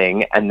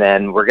thing, and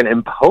then we're going to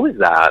impose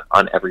that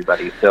on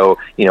everybody. So,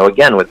 you know,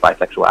 again, with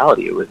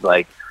bisexuality, it was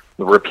like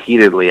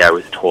repeatedly I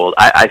was told,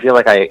 I feel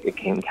like I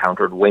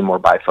encountered way more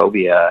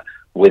biphobia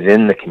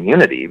within the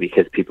community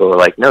because people were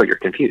like, no, you're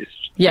confused.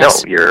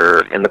 Yes. No,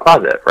 you're in the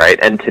closet, right?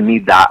 And to me,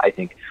 that I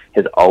think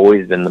has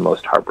always been the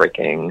most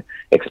heartbreaking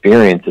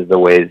experience, is the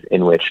ways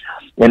in which,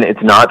 and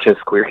it's not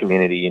just queer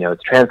community, you know,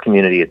 it's trans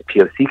community, it's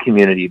POC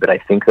community, but I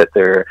think that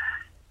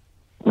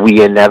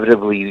we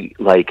inevitably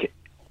like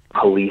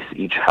police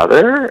each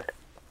other,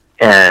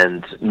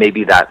 and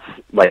maybe that's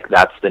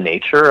the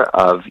nature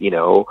of, you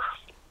know,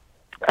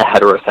 a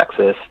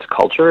heterosexist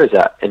culture, is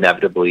that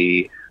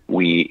inevitably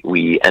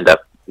we end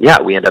up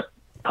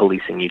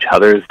policing each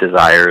other's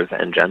desires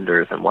and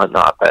genders and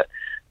whatnot, but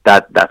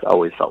that's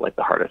always felt like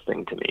the hardest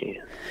thing to me.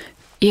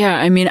 Yeah,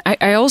 I mean,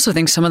 I also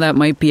think some of that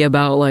might be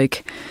about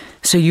like,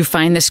 so you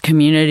find this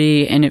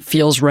community and it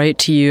feels right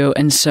to you,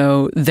 and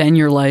so then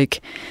you're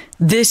like,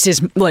 this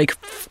is like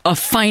a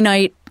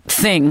finite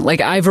thing,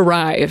 like I've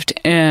arrived.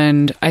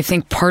 And I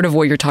think part of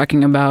what you're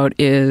talking about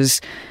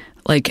is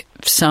like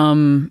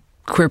some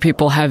queer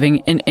people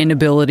having an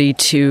inability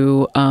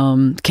to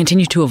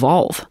continue to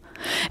evolve.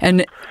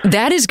 And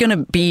that is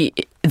going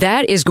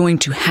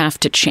to have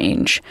to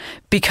change,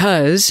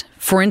 because,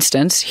 for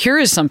instance, here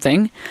is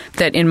something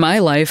that in my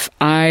life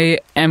I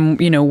am,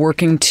 you know,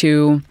 working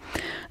to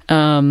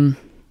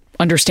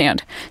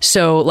understand.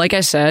 So, like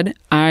I said,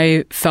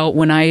 I felt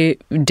when I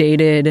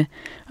dated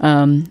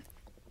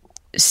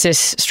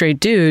cis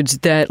straight dudes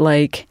that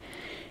like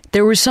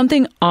there was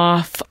something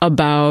off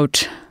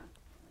about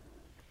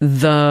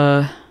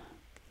for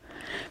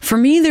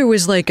me there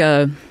was like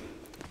a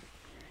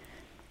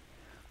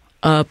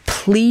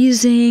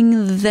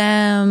pleasing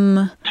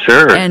them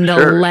and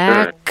a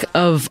lack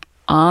of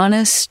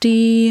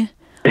honesty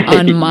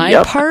on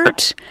my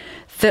part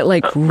that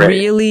like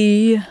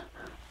really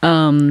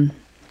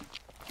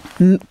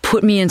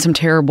put me in some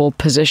terrible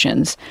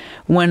positions.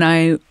 When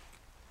I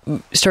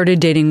started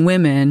dating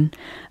women,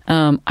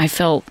 I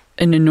felt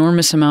an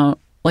enormous amount,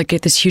 like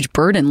this huge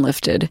burden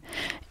lifted.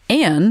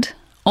 And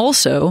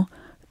also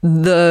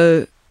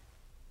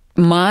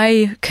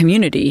my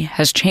community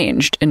has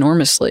changed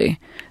enormously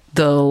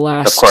the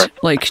last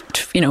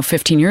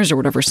 15 years or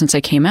whatever since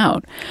I came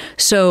out.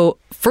 So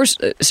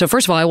first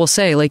of all, I will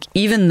say, like,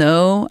 even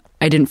though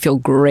I didn't feel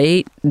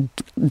great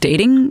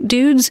dating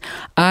dudes,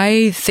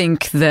 I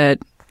think that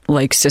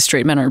like cis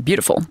straight men are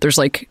beautiful. There's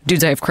like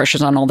dudes I have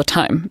crushes on all the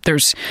time.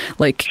 There's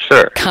like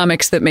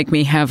comics that make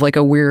me have like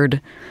a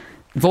weird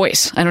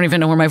voice. I don't even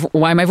know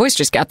why my voice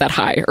just got that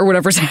high or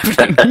whatever's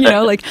happening, you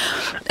know, like,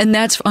 and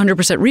that's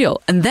 100%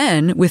 real. And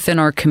then within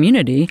our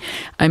community,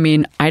 I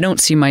mean, I don't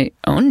see my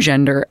own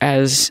gender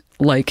as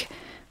like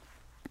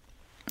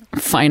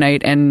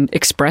finite and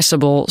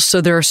expressible. So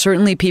there are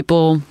certainly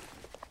people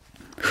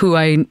who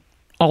I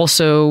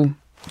also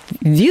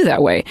view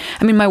that way.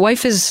 I mean, my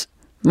wife is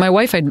My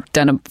wife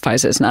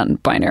identifies as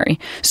non-binary.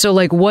 So,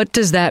 like, what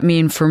does that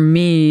mean for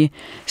me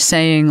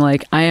saying,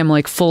 like, I am,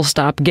 like, full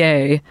stop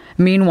gay?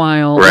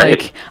 Meanwhile,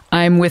 right. like,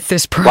 I'm with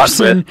this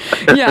person.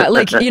 Yeah,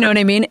 like, you know what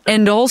I mean?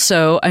 And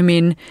also, I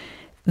mean,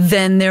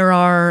 then there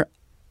are,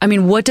 I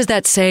mean, what does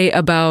that say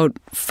about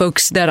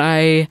folks that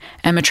I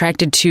am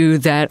attracted to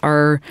that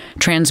are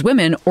trans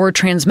women or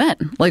trans men?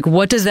 Like,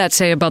 what does that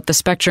say about the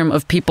spectrum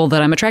of people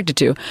that I'm attracted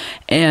to?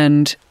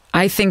 And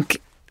I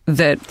think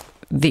that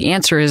the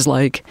answer is,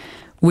 like,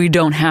 we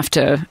don't have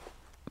to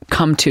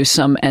come to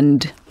some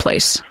end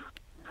place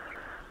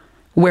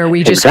where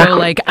we just go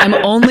like, I'm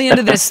only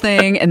into this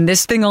thing and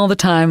this thing all the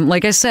time.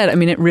 Like I said, I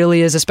mean, it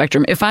really is a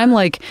spectrum. If I'm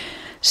like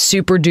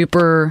super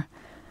duper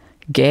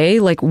gay,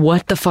 like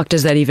what the fuck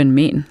does that even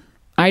mean?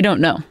 I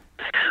don't know.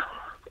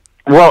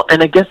 Well,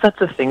 and I guess that's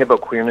the thing about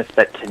queerness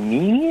that to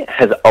me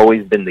has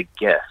always been the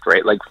gift,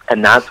 right? Like,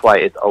 and that's why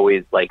it's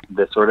always like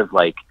the sort of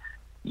like,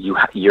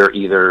 you're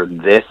either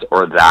this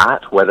or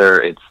that,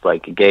 whether it's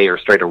like gay or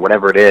straight or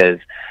whatever it is.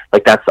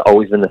 Like, that's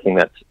always been the thing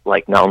that's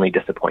like not only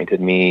disappointed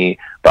me,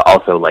 but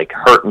also like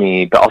hurt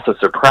me, but also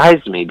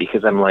surprised me,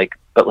 because I'm like,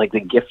 but like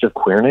the gift of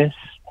queerness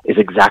is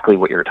exactly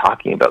what you're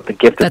talking about. The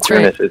gift of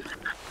queerness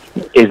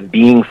is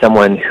being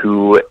someone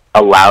who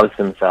allows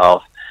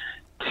themselves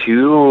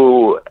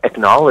to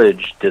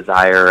acknowledge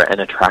desire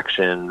and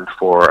attraction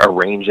for a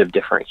range of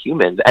different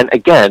humans. And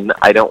again,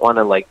 I don't want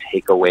to like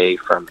take away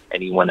from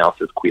anyone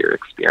else's queer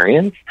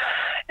experience.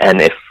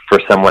 And if for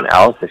someone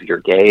else, if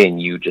you're gay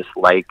and you just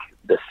like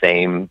the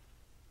same,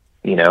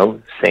 you know,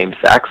 same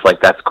sex,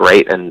 like that's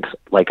great. And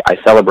like, I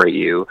celebrate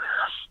you,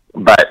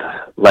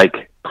 but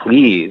like,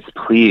 please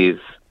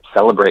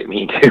celebrate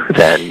me too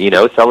then, you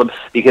know,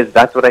 because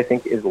that's what I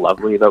think is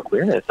lovely about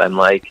queerness. I'm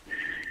like,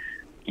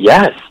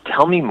 yes,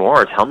 tell me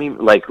more. Tell me,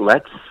 like,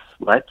 let's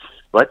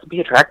be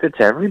attracted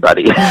to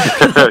everybody. You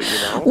know?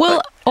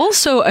 Well,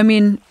 also, I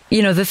mean,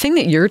 you know, the thing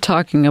that you're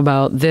talking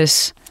about,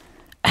 this,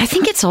 I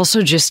think it's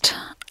also just,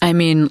 I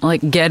mean,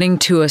 like getting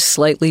to a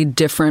slightly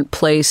different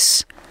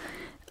place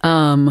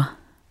with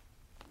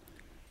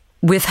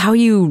how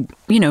you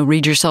know,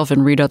 read yourself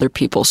and read other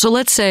people. So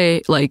let's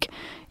say, like,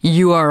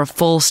 you are a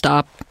full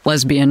stop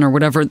lesbian or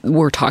whatever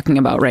we're talking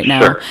about right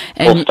now. Sure.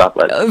 And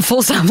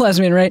Full stop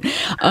lesbian, right?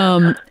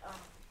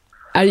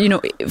 You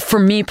know, for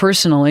me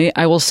personally,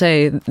 I will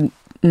say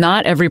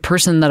not every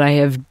person that I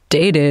have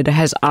dated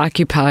has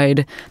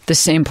occupied the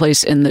same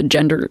place in the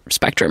gender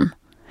spectrum.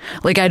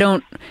 Like, I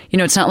don't, you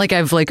know, it's not like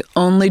I've like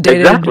only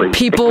dated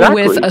people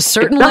with a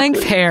certain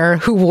length hair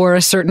who wore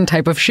a certain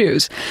type of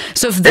shoes.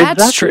 So if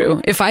that's true,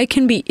 if I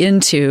can be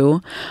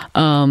into,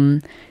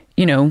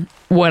 you know,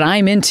 what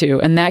I'm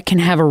into, and that can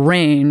have a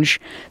range,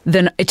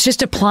 then it's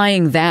just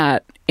applying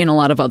that in a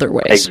lot of other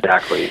ways.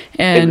 Exactly.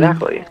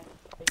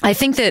 I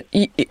think that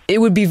it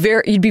would be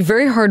you'd be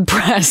very hard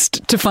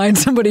pressed to find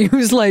somebody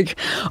who's like,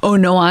 oh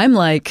no, I'm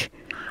like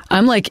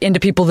into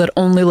people that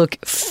only look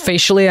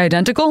facially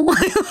identical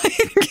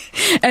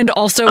and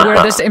also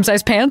wear the same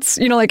size pants.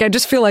 You know, like, I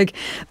just feel like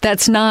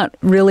that's not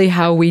really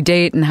how we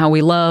date and how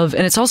we love.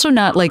 And it's also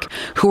not like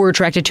who we're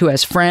attracted to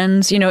as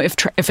friends. You know,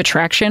 if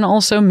attraction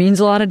also means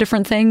a lot of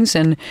different things,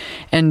 and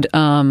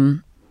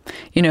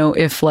you know,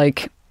 if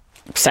like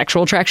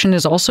sexual attraction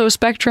is also a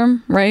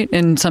spectrum, right?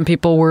 And some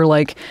people were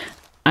like,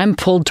 I'm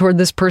pulled toward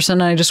this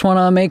person, I just want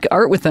to make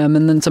art with them.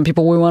 And then some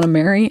people we want to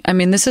marry. I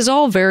mean, this is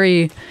all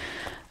very,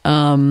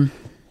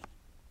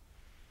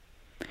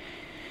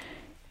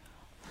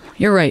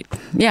 you're right.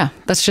 Yeah,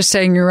 that's just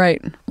saying you're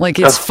right. Like,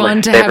 it's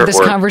fun to have this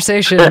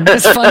conversation.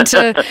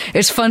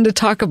 It's fun to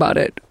talk about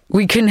it.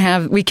 We can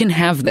have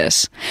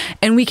this,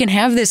 and we can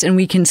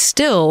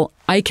still,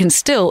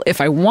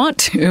 if I want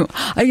to,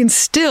 I can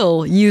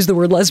still use the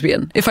word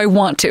lesbian if I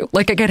want to.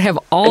 Like, I could have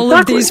all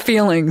of these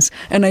feelings,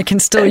 and I can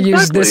still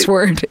use this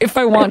word if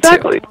I want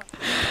to.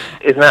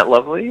 Isn't that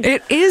lovely?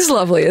 It is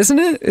lovely, isn't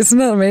it? Isn't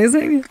that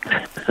amazing?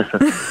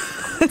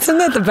 Isn't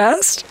that the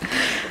best?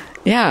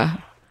 Yeah.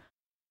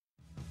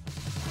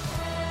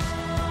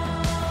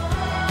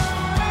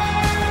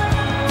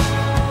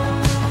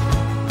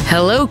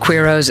 Hello,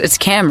 Queeros. It's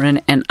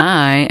Cameron, and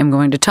I am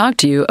going to talk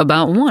to you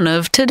about one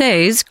of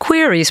today's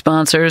query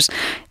sponsors.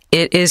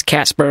 It is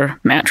Casper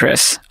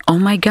Mattress. Oh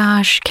my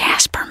gosh,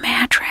 Casper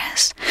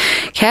Mattress.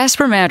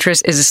 Casper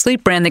Mattress is a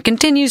sleep brand that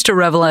continues to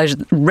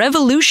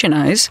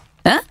revolutionize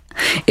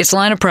its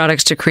line of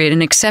products to create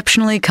an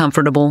exceptionally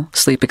comfortable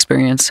sleep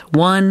experience,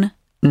 one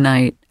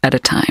night at a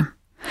time.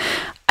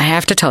 I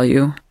have to tell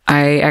you,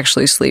 I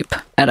actually sleep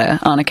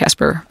on a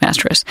Casper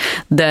mattress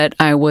that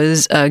I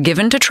was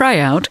given to try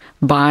out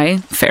by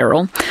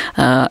Farrell.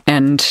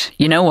 And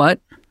you know what?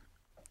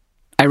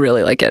 I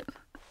really like it.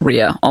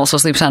 Rhea also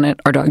sleeps on it.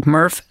 Our dog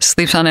Murph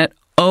sleeps on it.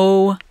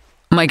 Oh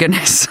my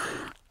goodness.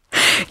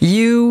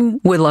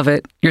 You would love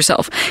it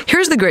yourself.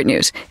 Here's the great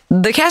news.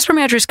 The Casper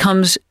mattress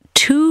comes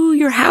to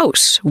your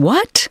house.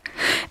 What?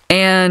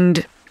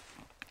 And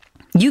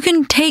you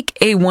can take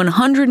a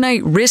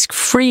 100-night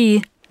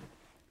risk-free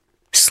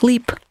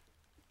sleep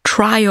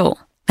trial.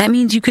 That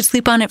means you could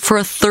sleep on it for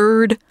a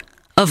third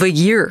of a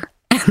year.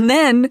 And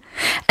then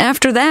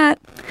after that,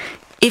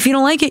 if you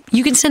don't like it,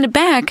 you can send it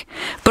back.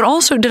 But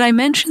also, did I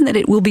mention that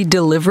it will be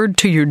delivered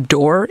to your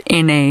door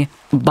in a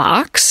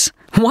box?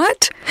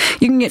 What?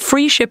 You can get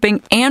free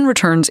shipping and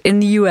returns in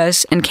the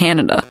US and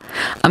Canada.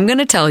 I'm going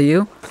to tell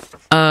you,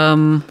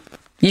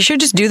 you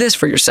should just do this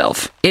for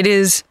yourself. It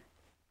is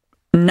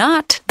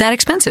not that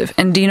expensive.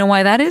 And do you know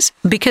why that is?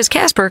 Because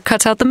Casper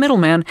cuts out the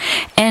middleman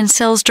and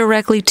sells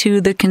directly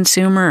to the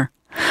consumer.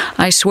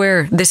 I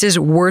swear, this is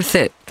worth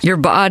it. Your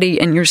body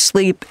and your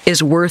sleep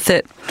is worth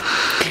it.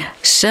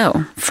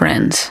 So,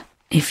 friends,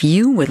 if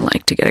you would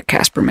like to get a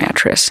Casper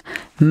mattress,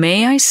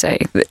 may I say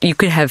that you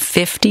could have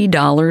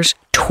 $50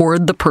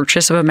 toward the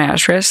purchase of a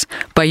mattress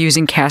by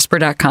using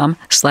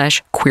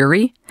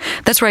casper.com/query.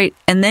 That's right.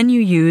 And then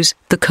you use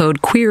the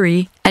code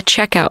query at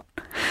checkout.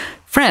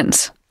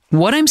 Friends,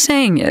 what I'm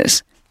saying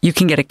is you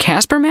can get a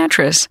Casper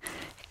mattress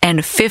and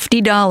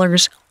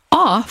 $50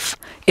 off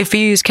if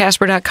you use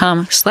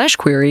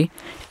casper.com/query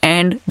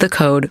and the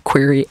code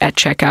query at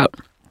checkout.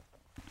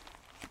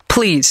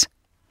 Please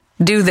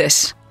do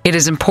this. It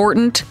is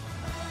important.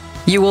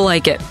 You will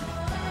like it.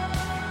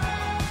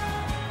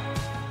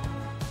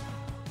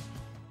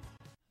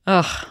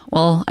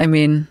 Well, I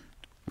mean,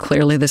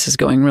 clearly this is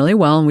going really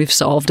well and we've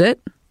solved it.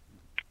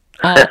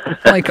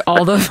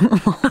 All the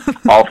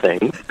all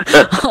things.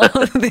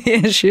 all of the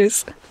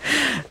issues.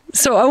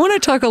 So I want to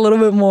talk a little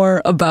bit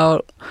more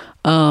about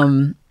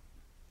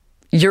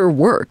your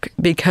work,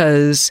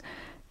 because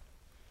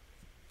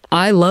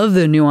I love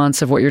the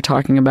nuance of what you're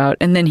talking about.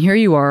 And then here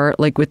you are,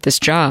 like, with this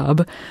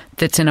job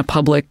that's in a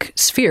public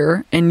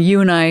sphere, and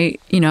you and I,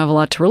 have a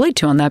lot to relate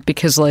to on that,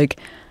 because, like,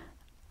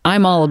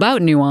 I'm all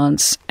about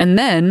nuance, and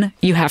then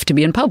you have to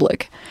be in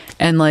public.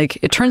 And, like,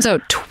 it turns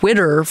out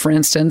Twitter, for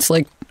instance,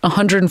 like,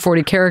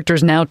 140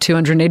 characters, now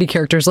 280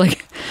 characters,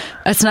 like,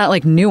 that's not,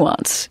 like,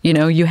 nuance,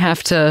 you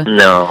have to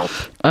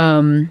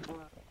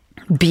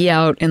be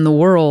out in the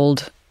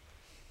world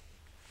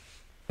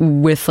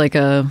with, like,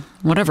 a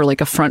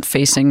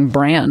front-facing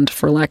brand,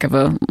 for lack of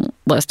a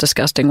less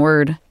disgusting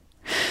word.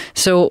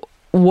 So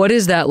what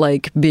is that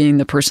like, being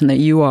the person that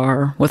you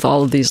are with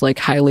all of these, like,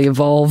 highly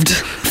evolved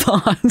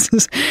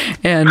thoughts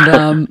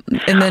and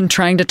then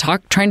trying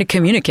to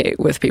communicate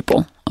with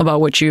people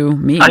about what you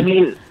mean?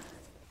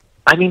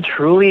 I mean,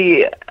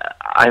 truly,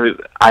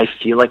 I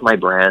feel like my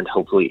brand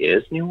hopefully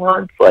is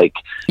nuanced. Like,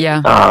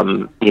 yeah.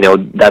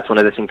 That's one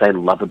of the things I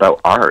love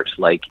about art.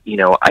 Like,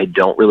 I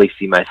don't really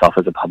see myself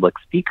as a public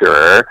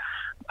speaker.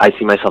 I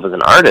see myself as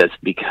an artist,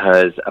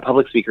 because a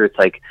public speaker, it's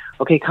like,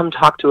 okay, come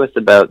talk to us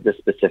about this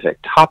specific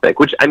topic,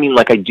 which, I mean,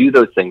 like, I do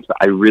those things, but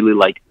I really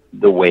like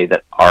the way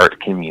that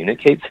art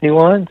communicates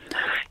nuance,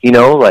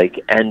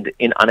 and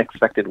in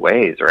unexpected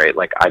ways, right?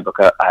 Like, I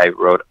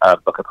wrote a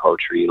book of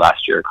poetry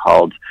last year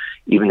called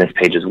Even This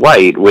Page is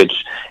White,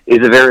 which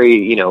is a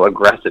very,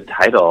 aggressive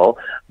title,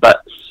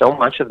 but so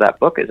much of that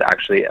book is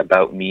actually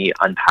about me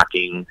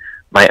unpacking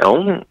my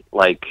own,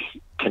 like,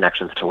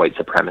 connections to white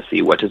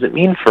supremacy. What does it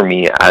mean for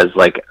me as,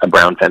 like, a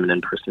brown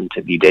feminine person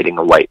to be dating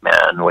a white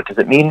man? What does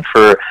it mean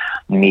for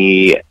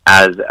me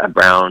as a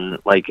brown,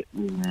 like,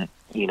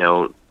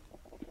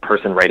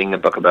 person writing a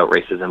book about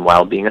racism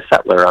while being a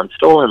settler on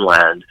stolen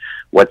land?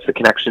 What's the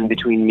connection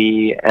between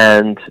me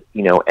and,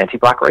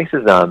 anti-Black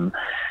racism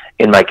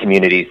in my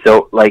community?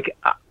 So, like,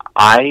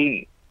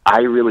 I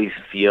really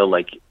feel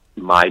like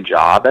my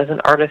job as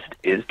an artist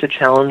is to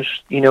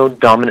challenge,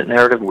 dominant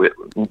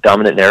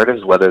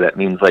narratives, whether that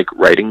means, like,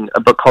 writing a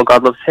book called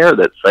God Loves Hair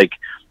that's, like,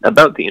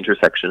 about the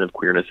intersection of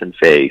queerness and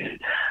faith,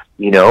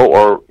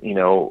 or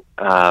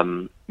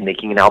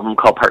making an album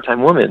called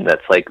Part-Time Woman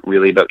that's, like,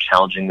 really about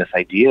challenging this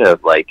idea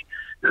of, like,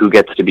 who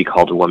gets to be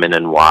called a woman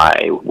and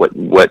why. What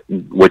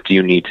do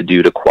you need to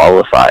do to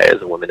qualify as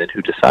a woman, and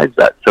who decides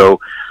that? So,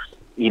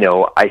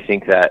 I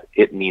think that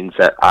it means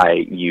that I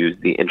use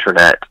the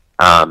internet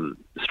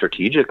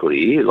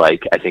strategically.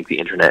 Like, I think the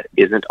internet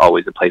isn't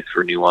always a place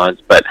for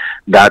nuance, but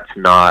that's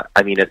not,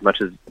 I mean, as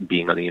much as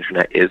being on the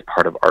internet is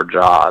part of our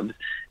jobs,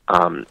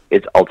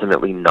 it's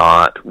ultimately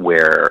not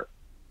where,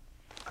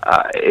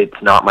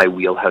 it's not my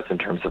wheelhouse in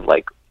terms of,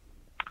 like,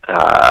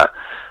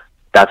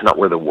 that's not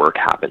where the work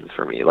happens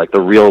for me. Like,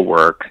 the real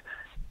work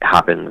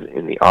happens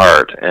in the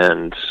art,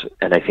 and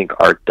I think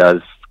art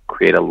does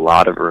create a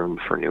lot of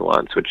room for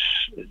nuance, which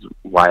is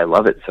why I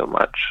love it so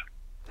much.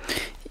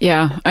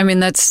 Yeah, I mean,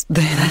 that's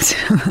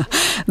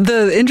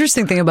the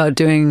interesting thing about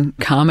doing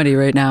comedy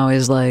right now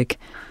is, like,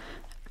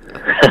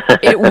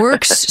 it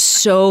works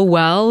so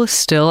well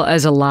still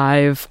as a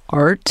live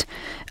art,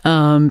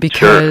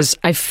 because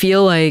I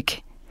feel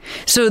like,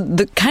 so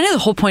the kind of the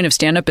whole point of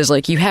stand-up is,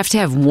 like, you have to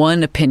have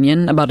one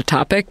opinion about a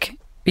topic.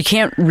 You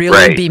can't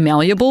really be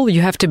malleable.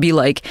 You have to be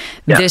like,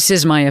 this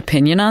is my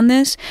opinion on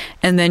this,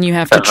 and then you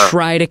have to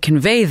try to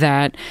convey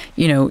that,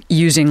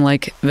 using,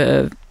 like,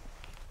 the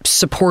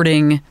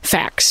supporting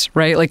facts,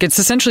 right? Like, it's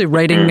essentially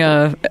writing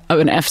an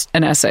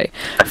essay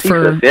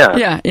for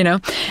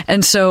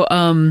and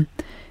so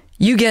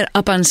you get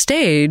up on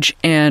stage,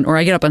 or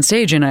I get up on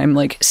stage and I'm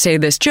like, say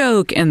this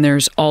joke, and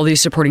there's all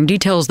these supporting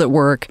details that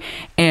work,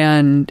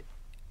 and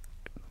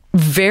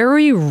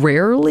very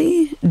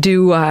rarely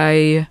do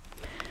I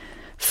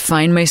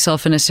find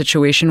myself in a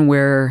situation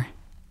where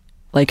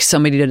like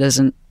somebody that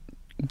doesn't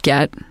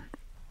get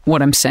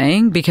what I'm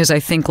saying, because I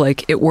think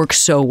like it works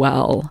so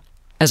well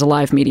as a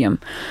live medium.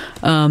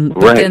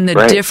 But then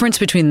the difference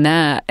between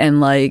that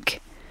and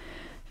like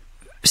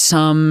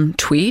some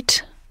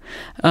tweet,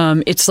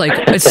 it's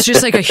like, it's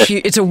just like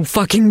it's a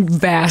fucking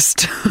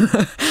vast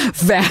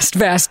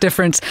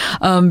difference,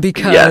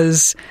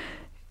 because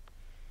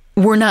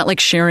we're not like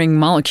sharing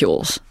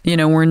molecules, you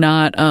know, we're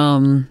not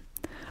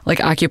like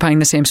occupying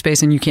the same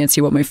space and you can't see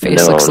what my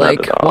face looks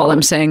like while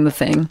I'm saying the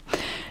thing.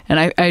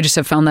 And I just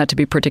have found that to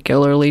be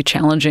particularly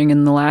challenging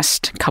in the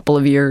last couple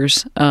of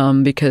years,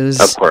 because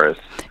of course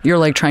you're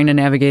like trying to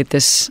navigate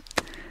this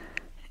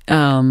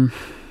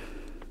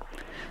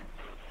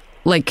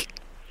like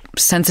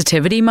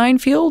sensitivity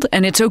minefield.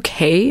 And it's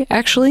okay,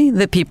 actually,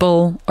 that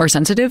people are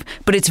sensitive,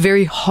 but it's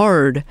very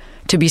hard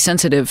to be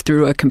sensitive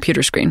through a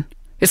computer screen.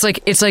 It's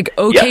like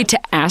okay to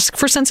ask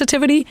for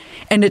sensitivity,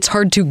 and it's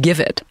hard to give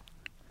it.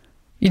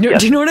 You know,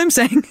 do you know what I'm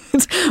saying?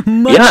 It's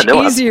much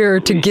easier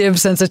to give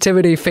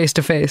sensitivity face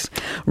to face.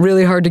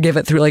 Really hard to give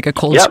it through like a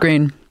cold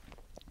screen.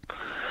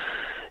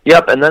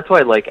 Yep, and that's why,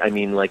 like, I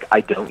mean, like,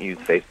 I don't use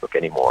Facebook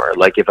anymore.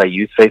 Like, if I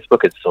use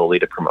Facebook, it's solely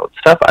to promote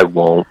stuff. I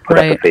won't put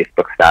up a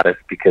Facebook status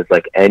because,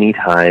 like,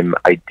 anytime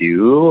I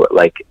do,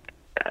 like,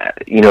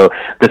 you know,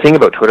 the thing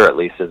about Twitter, at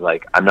least, is,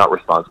 like, I'm not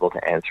responsible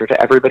to answer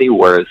to everybody,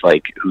 whereas,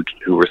 like,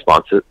 who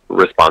responds to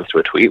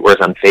a tweet. Whereas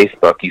on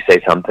Facebook, you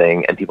say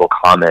something and people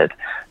comment.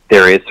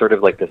 There is sort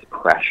of like this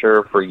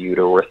pressure for you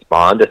to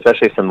respond,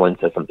 especially if someone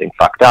says something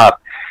fucked up,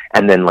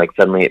 and then like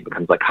suddenly it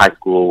becomes like high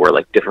school where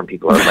like different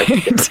people are like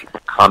different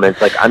people's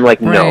comments. Like I'm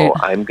like, no,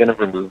 I'm going to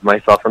remove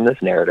myself from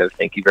this narrative.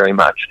 Thank you very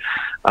much.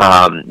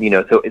 You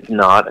know, so it's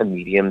not a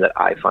medium that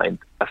I find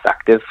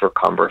effective for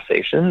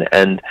conversation.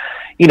 And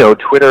you know,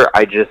 Twitter,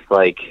 I just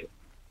like,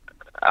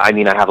 I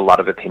mean, I have a lot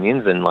of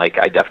opinions, and like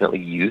I definitely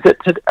use it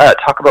to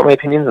talk about my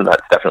opinions, and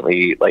that's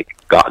definitely like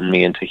gotten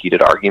me into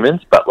heated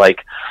arguments. But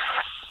like,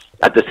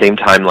 at the same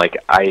time, like,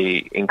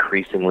 I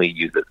increasingly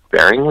use it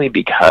sparingly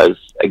because,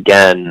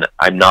 again,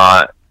 I'm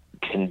not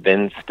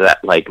convinced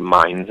that, like,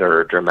 minds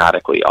are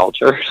dramatically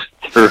altered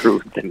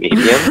through the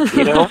medium,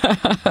 you know?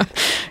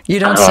 You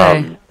don't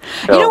say.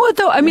 So, you know what,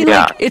 though? I mean,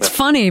 like, it's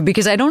funny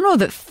because I don't know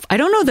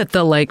that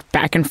the, like,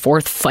 back and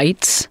forth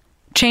fights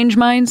change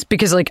minds,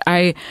 because, like,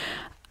 I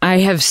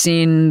have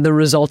seen the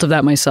result of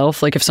that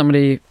myself. Like, if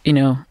somebody, you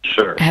know,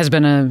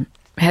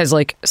 has,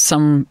 like,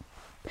 some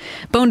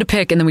bone to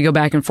pick, and then we go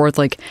back and forth,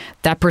 like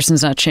that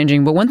person's not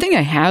changing. But one thing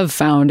I have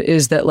found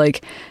is that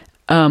like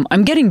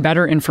I'm getting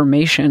better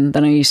information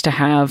than I used to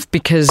have,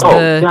 because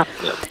the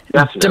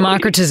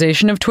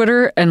democratization of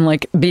Twitter and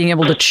like being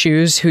able to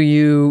choose who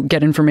you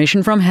get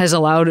information from has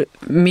allowed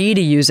me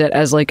to use it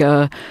as like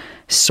a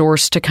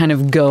source to kind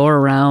of go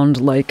around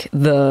like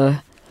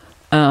the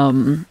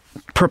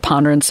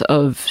preponderance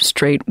of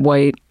straight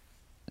white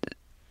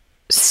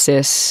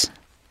cis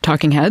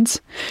talking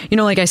heads. You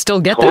know, like I still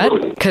get that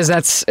because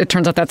it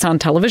turns out that's on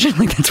television.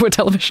 Like that's what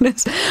television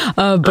is.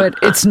 But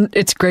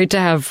it's great to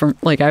have from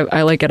like,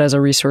 I like it as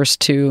a resource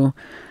to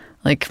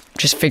like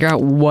just figure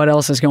out what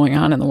else is going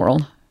on in the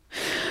world.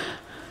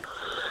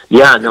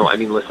 Yeah, no, I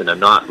mean, listen, I'm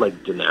not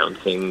like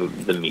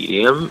denouncing the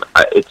medium.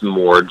 It's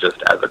more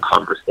just as a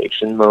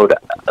conversation mode.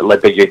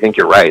 Like, I think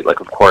you're right. Like,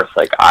 of course,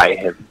 like I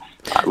have,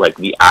 like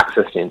the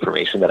access to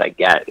information that I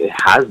get, it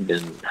has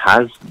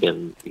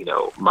been, you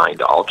know,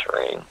 mind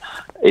altering.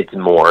 It's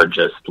more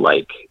just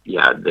like,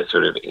 this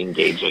sort of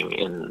engaging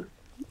in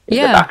the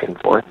back and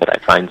forth that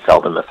I find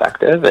seldom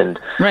effective. And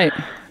I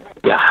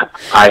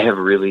have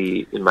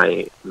really, in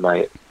my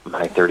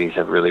 30s,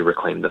 have really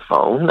reclaimed the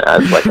phone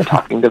as like a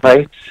talking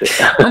device.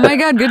 Oh my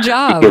God, good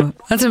job.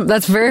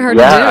 That's very hard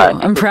to do.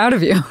 I'm proud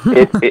of you.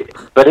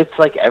 But it's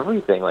like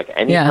everything. Like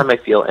anytime I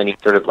feel any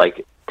sort of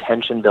like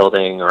tension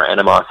building or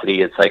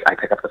animosity, it's like I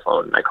pick up the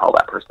phone and I call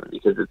that person,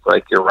 because it's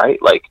like, you're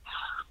right. Like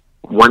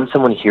when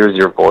someone hears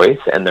your voice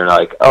and they're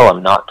like, oh,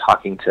 I'm not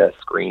talking to a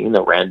screen,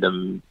 a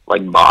random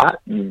like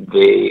bot,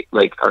 they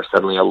like are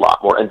suddenly a lot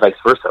more, and vice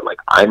versa. Like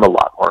I'm a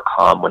lot more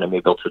calm when I'm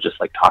able to just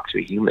like talk to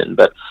a human.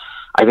 But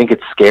I think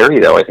it's scary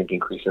though. I think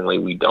increasingly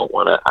we don't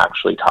want to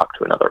actually talk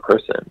to another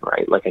person,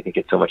 right? Like I think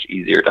it's so much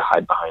easier to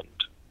hide behind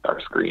our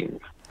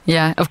screens.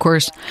 Yeah, of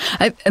course.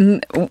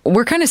 And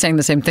we're kind of saying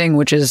the same thing,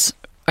 which is,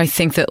 I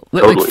think that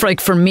like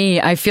for me,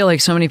 I feel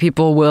like so many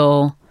people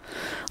will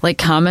like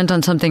comment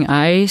on something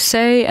I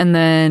say, and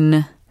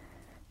then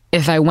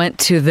if I went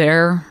to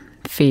their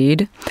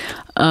feed,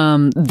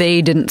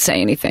 they didn't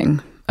say anything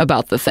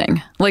about the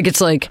thing. Like it's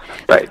like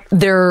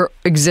they're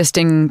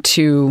existing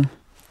to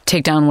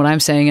take down what I'm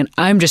saying, and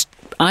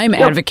I'm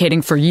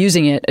advocating for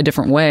using it a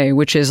different way,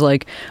 which is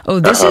like, oh,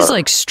 this is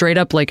like straight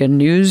up like a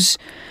news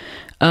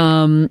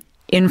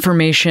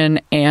information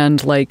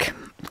and like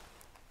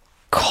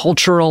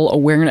cultural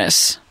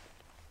awareness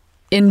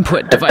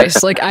input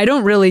device. Like I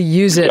don't really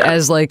use it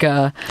as like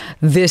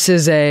this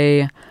is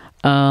a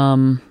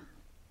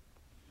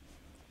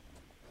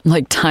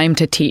like time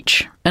to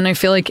teach. And I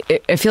feel like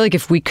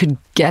if we could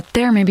get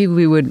there, maybe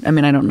we would. I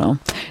mean, I don't know.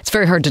 It's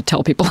very hard to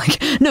tell people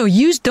like, no,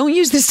 don't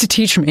use this to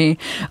teach me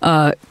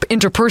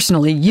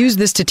interpersonally. Use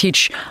this to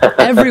teach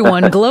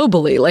everyone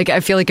globally. Like, I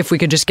feel like if we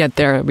could just get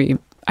there,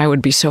 I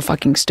would be so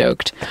fucking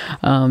stoked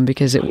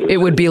because it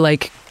would be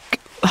like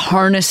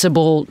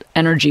harnessable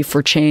energy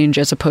for change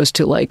as opposed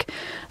to like,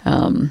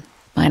 I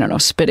don't know,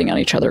 spitting on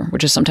each other,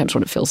 which is sometimes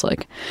what it feels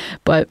like.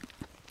 But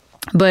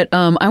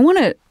I want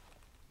to,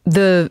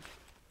 the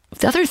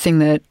other thing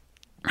that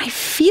I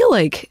feel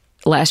like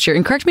last year,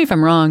 and correct me if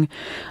I'm wrong,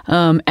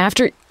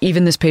 after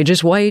Even This Page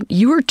Is White,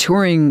 you were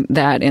touring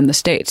that in the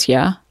States,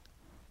 yeah?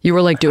 You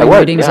were like doing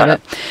readings of it.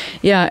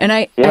 Yeah,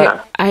 and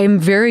I'm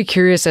very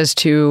curious as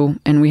to,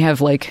 and we have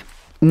like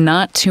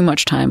not too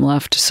much time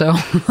left, so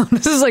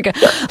this is like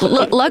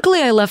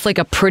luckily I left like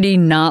a pretty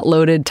not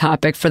loaded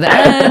topic for the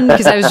end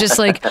because I was just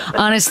like,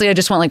 honestly, I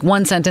just want like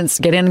one sentence,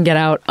 get in and get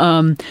out.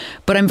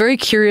 But I'm very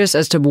curious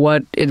as to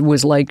what it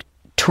was like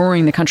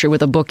touring the country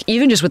with a book,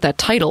 even just with that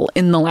title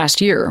in the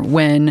last year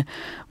when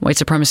white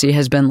supremacy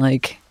has been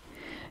like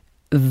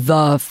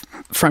the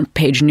front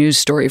page news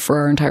story for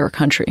our entire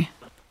country.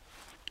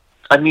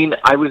 I mean,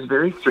 I was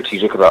very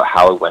strategic about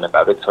how I went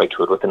about it, so I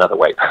toured with another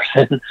white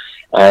person,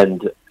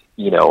 and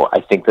I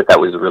think that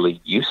was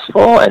really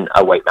useful, and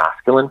a white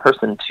masculine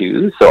person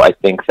too. So I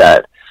think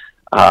that,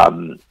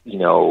 the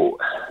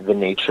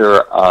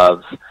nature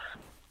of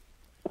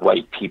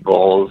white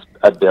people's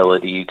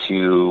ability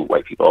to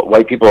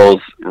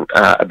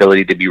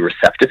be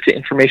receptive to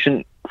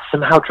information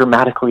somehow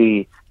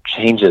dramatically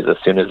changes as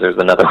soon as there's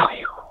another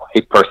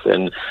white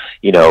person,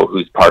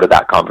 who's part of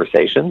that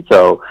conversation.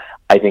 So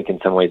I think in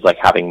some ways, like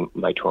having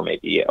my tour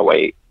mate be a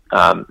white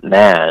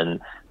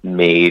man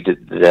made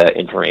the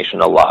information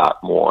a lot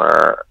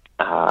more,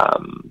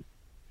 palpable.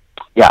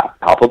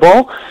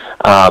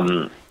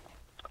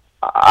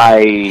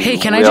 Hey,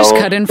 can I just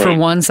cut in for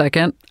 1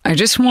 second? I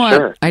just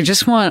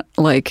want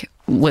like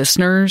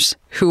listeners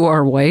who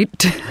are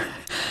white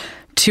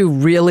to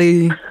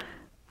really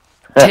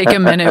take a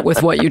minute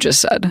with what you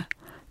just said,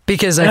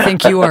 because I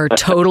think you are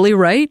totally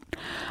right.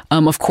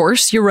 Of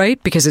course you're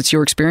right because it's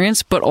your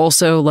experience, but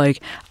also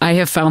like I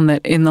have found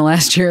that in the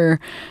last year,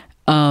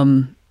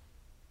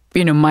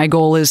 my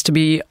goal is to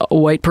be a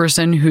white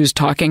person who's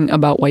talking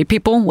about white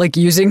people, like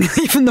using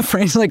even the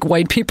phrase like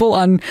white people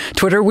on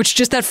Twitter, which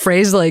just that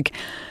phrase like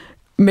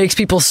makes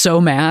people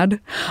so mad.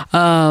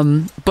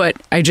 But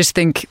I just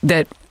think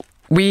that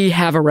we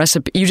have a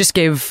recipe. You just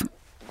gave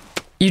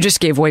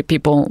white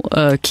people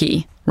a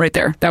key right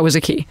there. That was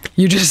a key.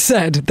 You just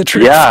said the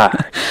truth. Yeah.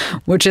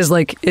 Which is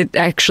like, it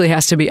actually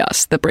has to be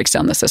us that breaks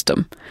down the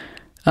system.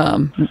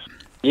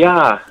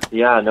 No,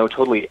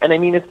 totally. And I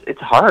mean,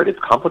 it's hard. It's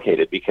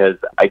complicated because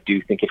I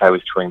do think if I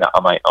was touring that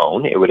on my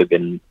own, it would have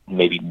been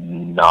maybe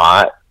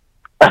not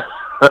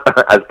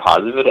as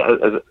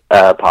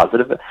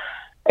positive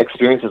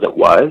experience as it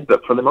was.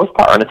 But for the most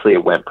part, honestly,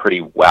 it went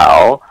pretty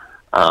well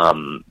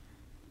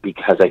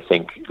because I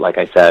think, like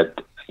I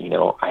said,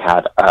 I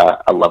had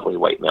a lovely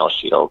white male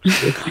shield.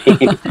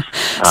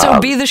 So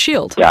be the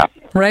shield. Yeah.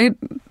 Right?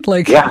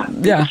 Like, be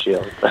the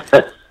shield.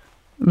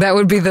 That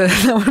would be the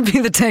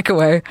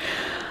takeaway.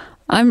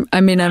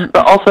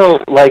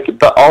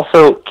 But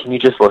also, can you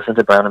just listen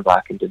to brown and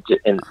black and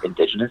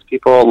indigenous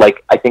people?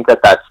 Like, I think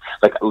that's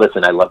like,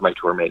 listen, I love my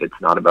tour mate. It's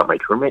not about my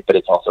tour mate, but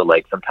it's also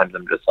like, sometimes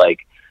I'm just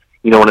like,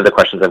 one of the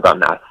questions I've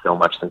gotten asked so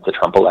much since the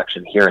Trump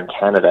election here in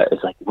Canada is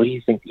like, what do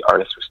you think the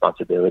artist's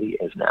responsibility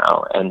is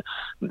now? And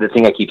the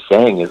thing I keep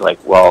saying is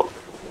like, well,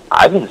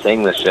 I've been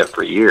saying this shit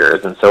for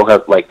years, and so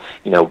have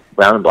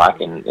brown and black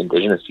and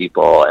indigenous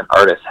people and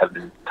artists have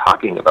been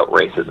talking about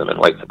racism and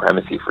white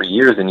supremacy for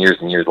years and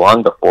years and years,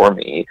 long before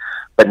me.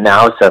 But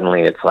now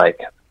suddenly it's like,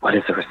 what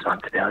is the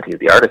responsibility of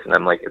the artist? And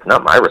I'm like, it's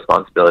not my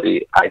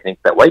responsibility. I think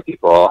that white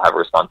people have a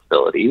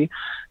responsibility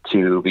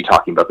to be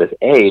talking about this,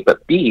 A,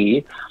 but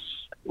B,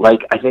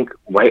 like, I think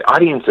white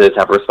audiences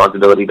have a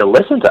responsibility to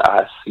listen to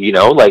us,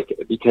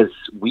 because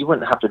we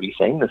wouldn't have to be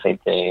saying the same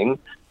thing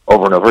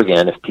over and over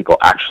again if people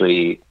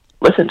actually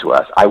listen to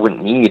us. I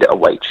wouldn't need a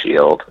white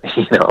shield,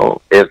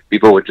 if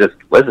people would just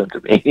listen to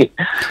me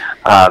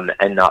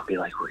and not be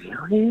like,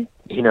 really?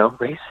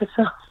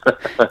 Racism?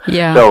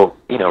 Yeah. So,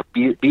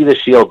 be the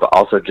shield, but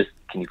also just,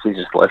 can you please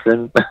just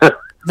listen?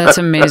 That's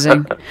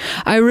amazing.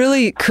 I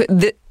really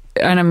could,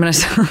 and I'm going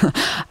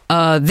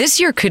to, this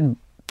year could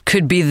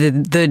be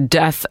the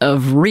death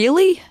of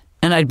really,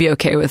 and I'd be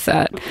okay with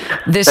that.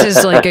 This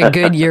is like a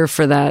good year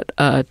for that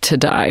to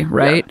die,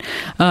 right?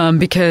 Yeah.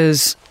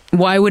 Because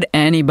why would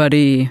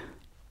anybody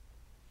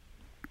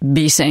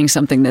be saying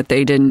something that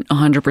they didn't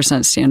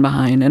 100% stand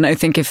behind? And I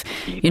think if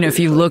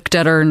you looked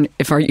at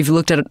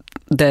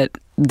that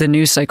the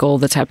news cycle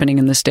that's happening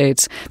in the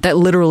States, that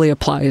literally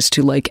applies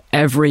to like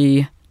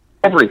everything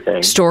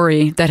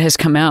story that has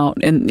come out,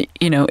 and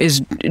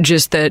is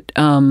just that.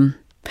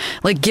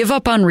 Like, give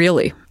up on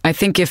really. I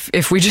think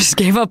if we just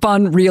gave up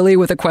on really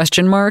with a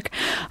question mark,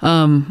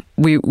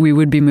 we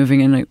would be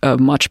moving in a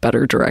much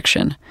better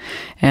direction.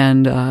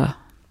 And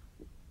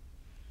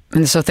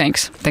And so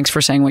thanks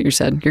for saying what you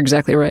said. You're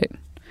exactly right.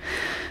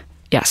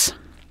 Yes.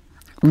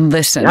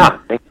 Listen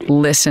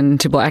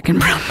to Black and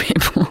brown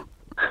people.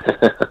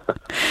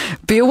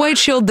 Be a white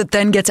shield that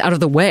then gets out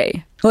of the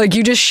way. Like,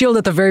 you just shield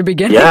at the very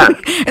beginning,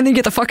 and then you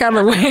get the fuck out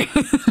of the way.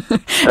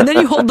 And then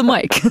you hold the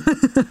mic.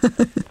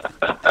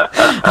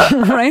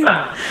 Right?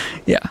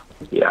 Yeah.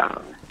 Yeah.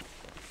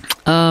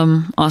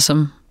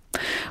 Awesome.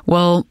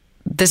 Well,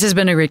 this has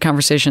been a great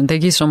conversation.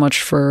 Thank you so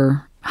much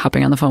for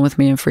hopping on the phone with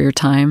me and for your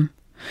time.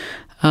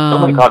 Oh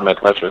my God, my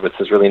pleasure. This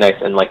is really nice.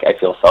 And like, I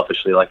feel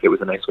selfishly like it was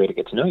a nice way to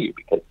get to know you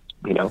because,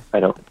 you know, I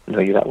don't know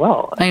you that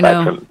well. I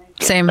know.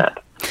 Same.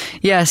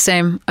 Yeah,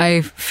 same. I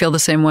feel the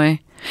same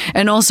way.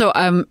 And also,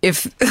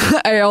 if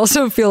I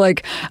also feel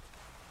like,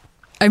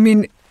 I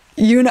mean,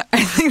 you and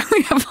I think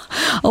we have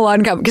a lot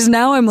in common because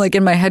now I'm like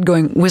in my head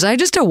going, was I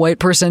just a white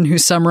person who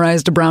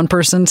summarized a brown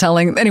person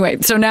telling?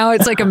 Anyway, so now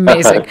it's like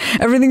amazing.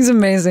 Everything's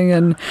amazing,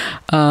 and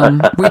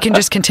we can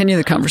just continue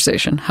the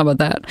conversation. How about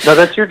that? No,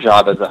 that's your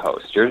job as a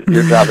host. Your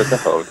job as a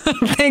host.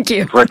 Thank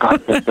you.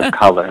 Regardless of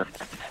color,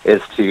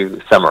 is to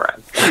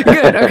summarize.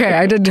 Good. Okay,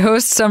 I did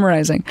host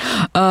summarizing.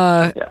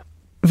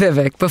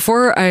 Vivek,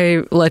 before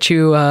I let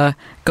you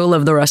go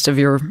live the rest of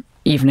your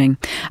evening,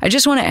 I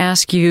just want to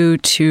ask you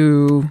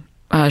to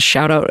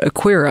shout out a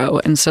queero.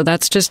 And so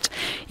that's just,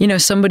 you know,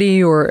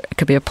 somebody, or it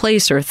could be a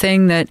place or a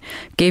thing that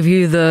gave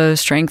you the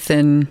strength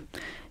and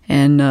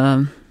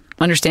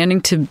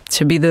understanding to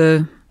be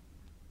the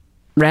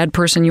rad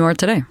person you are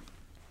today.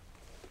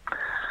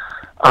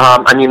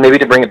 I mean, maybe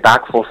to bring it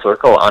back full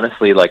circle,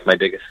 honestly, like my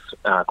biggest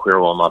queer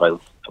role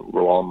models,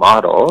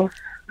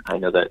 I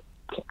know that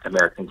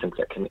Americans think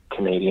that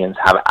Canadians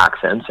have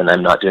accents, and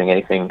I'm not doing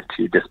anything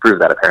to disprove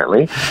that,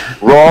 apparently.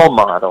 Role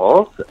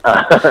models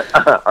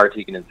are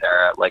Tegan and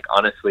Sara. Like,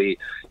 honestly,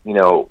 you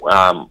know,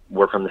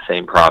 we're from the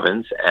same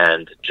province,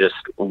 and just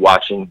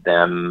watching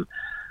them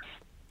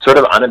sort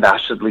of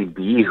unabashedly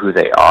be who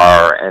they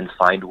are and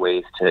find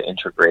ways to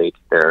integrate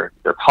their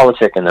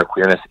politic and their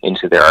queerness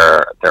into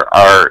their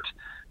art,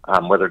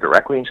 whether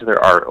directly into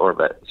their art or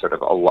but sort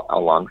of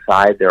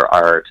alongside their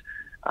art.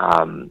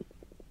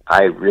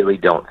 I really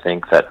don't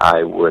think that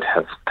I would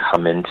have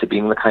come into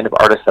being the kind of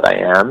artist that I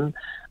am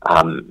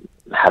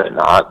had it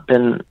not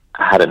been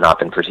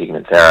for Tegan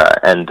and Sara.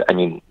 And I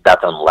mean,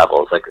 that's on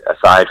levels. Like,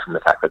 aside from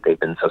the fact that they've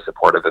been so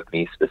supportive of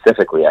me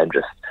specifically, I'm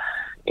just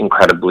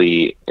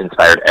incredibly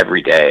inspired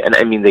every day. And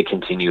I mean, they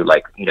continue,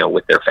 like, you know,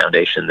 with their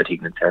foundation, the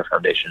Tegan and Sara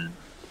Foundation.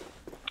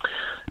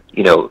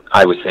 You know,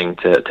 I was saying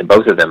to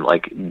both of them,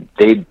 like,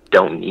 they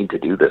don't need to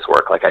do this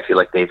work. Like, I feel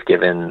like they've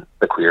given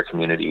the queer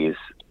community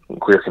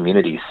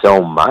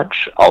so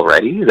much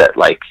already that,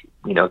 like,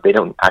 you know, they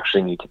don't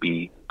actually need to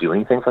be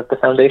doing things like the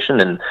foundation.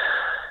 And,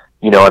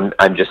 you know,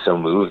 I'm just so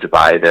moved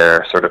by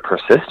their sort of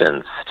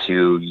persistence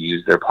to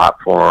use their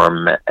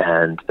platform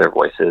and their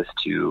voices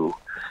to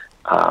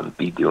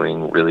be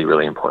doing really,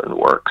 really important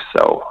work.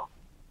 So,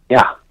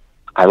 yeah,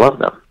 I love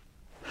them.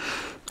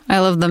 I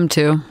love them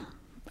too.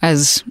 In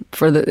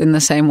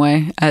the same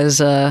way as,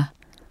 I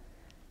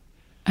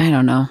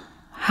don't know,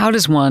 how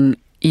does one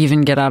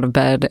even get out of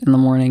bed in the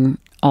morning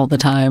all the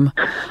time?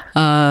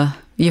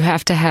 You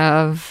have to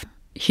have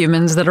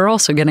humans that are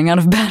also getting out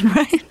of bed,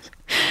 right?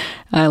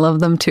 I love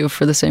them too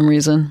for the same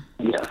reason.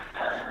 Yes.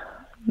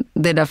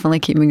 They definitely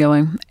keep me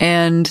going.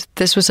 And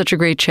this was such a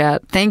great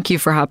chat. Thank you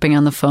for hopping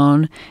on the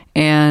phone.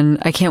 And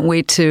I can't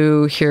wait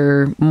to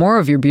hear more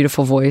of your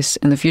beautiful voice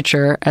in the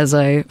future as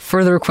I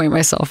further acquaint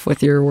myself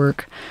with your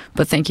work.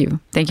 But thank you.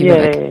 Thank you,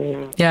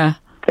 Vivek. Yeah.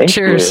 Thank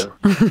Cheers.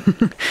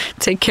 you.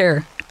 Take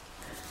care.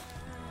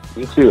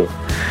 You too.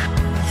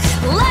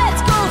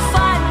 Let's go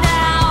find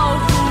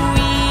out who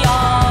we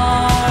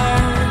are.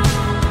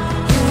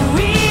 Who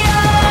we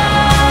are.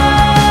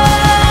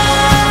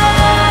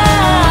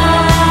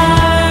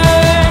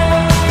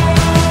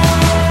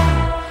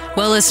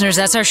 Well, listeners,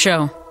 that's our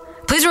show.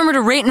 Please remember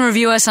to rate and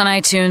review us on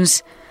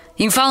iTunes.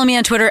 You can follow me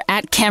on Twitter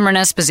at Cameron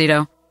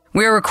Esposito.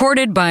 We are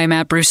recorded by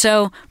Matt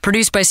Brousseau,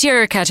 produced by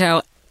Sierra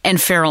Cato and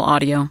Feral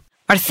Audio.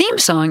 Our theme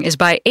song is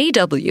by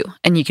AW,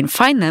 and you can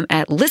find them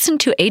at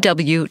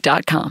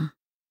listentoaw.com.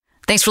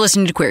 Thanks for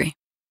listening to Query.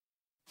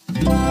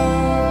 Feral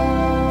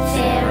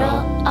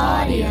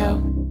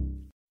Audio.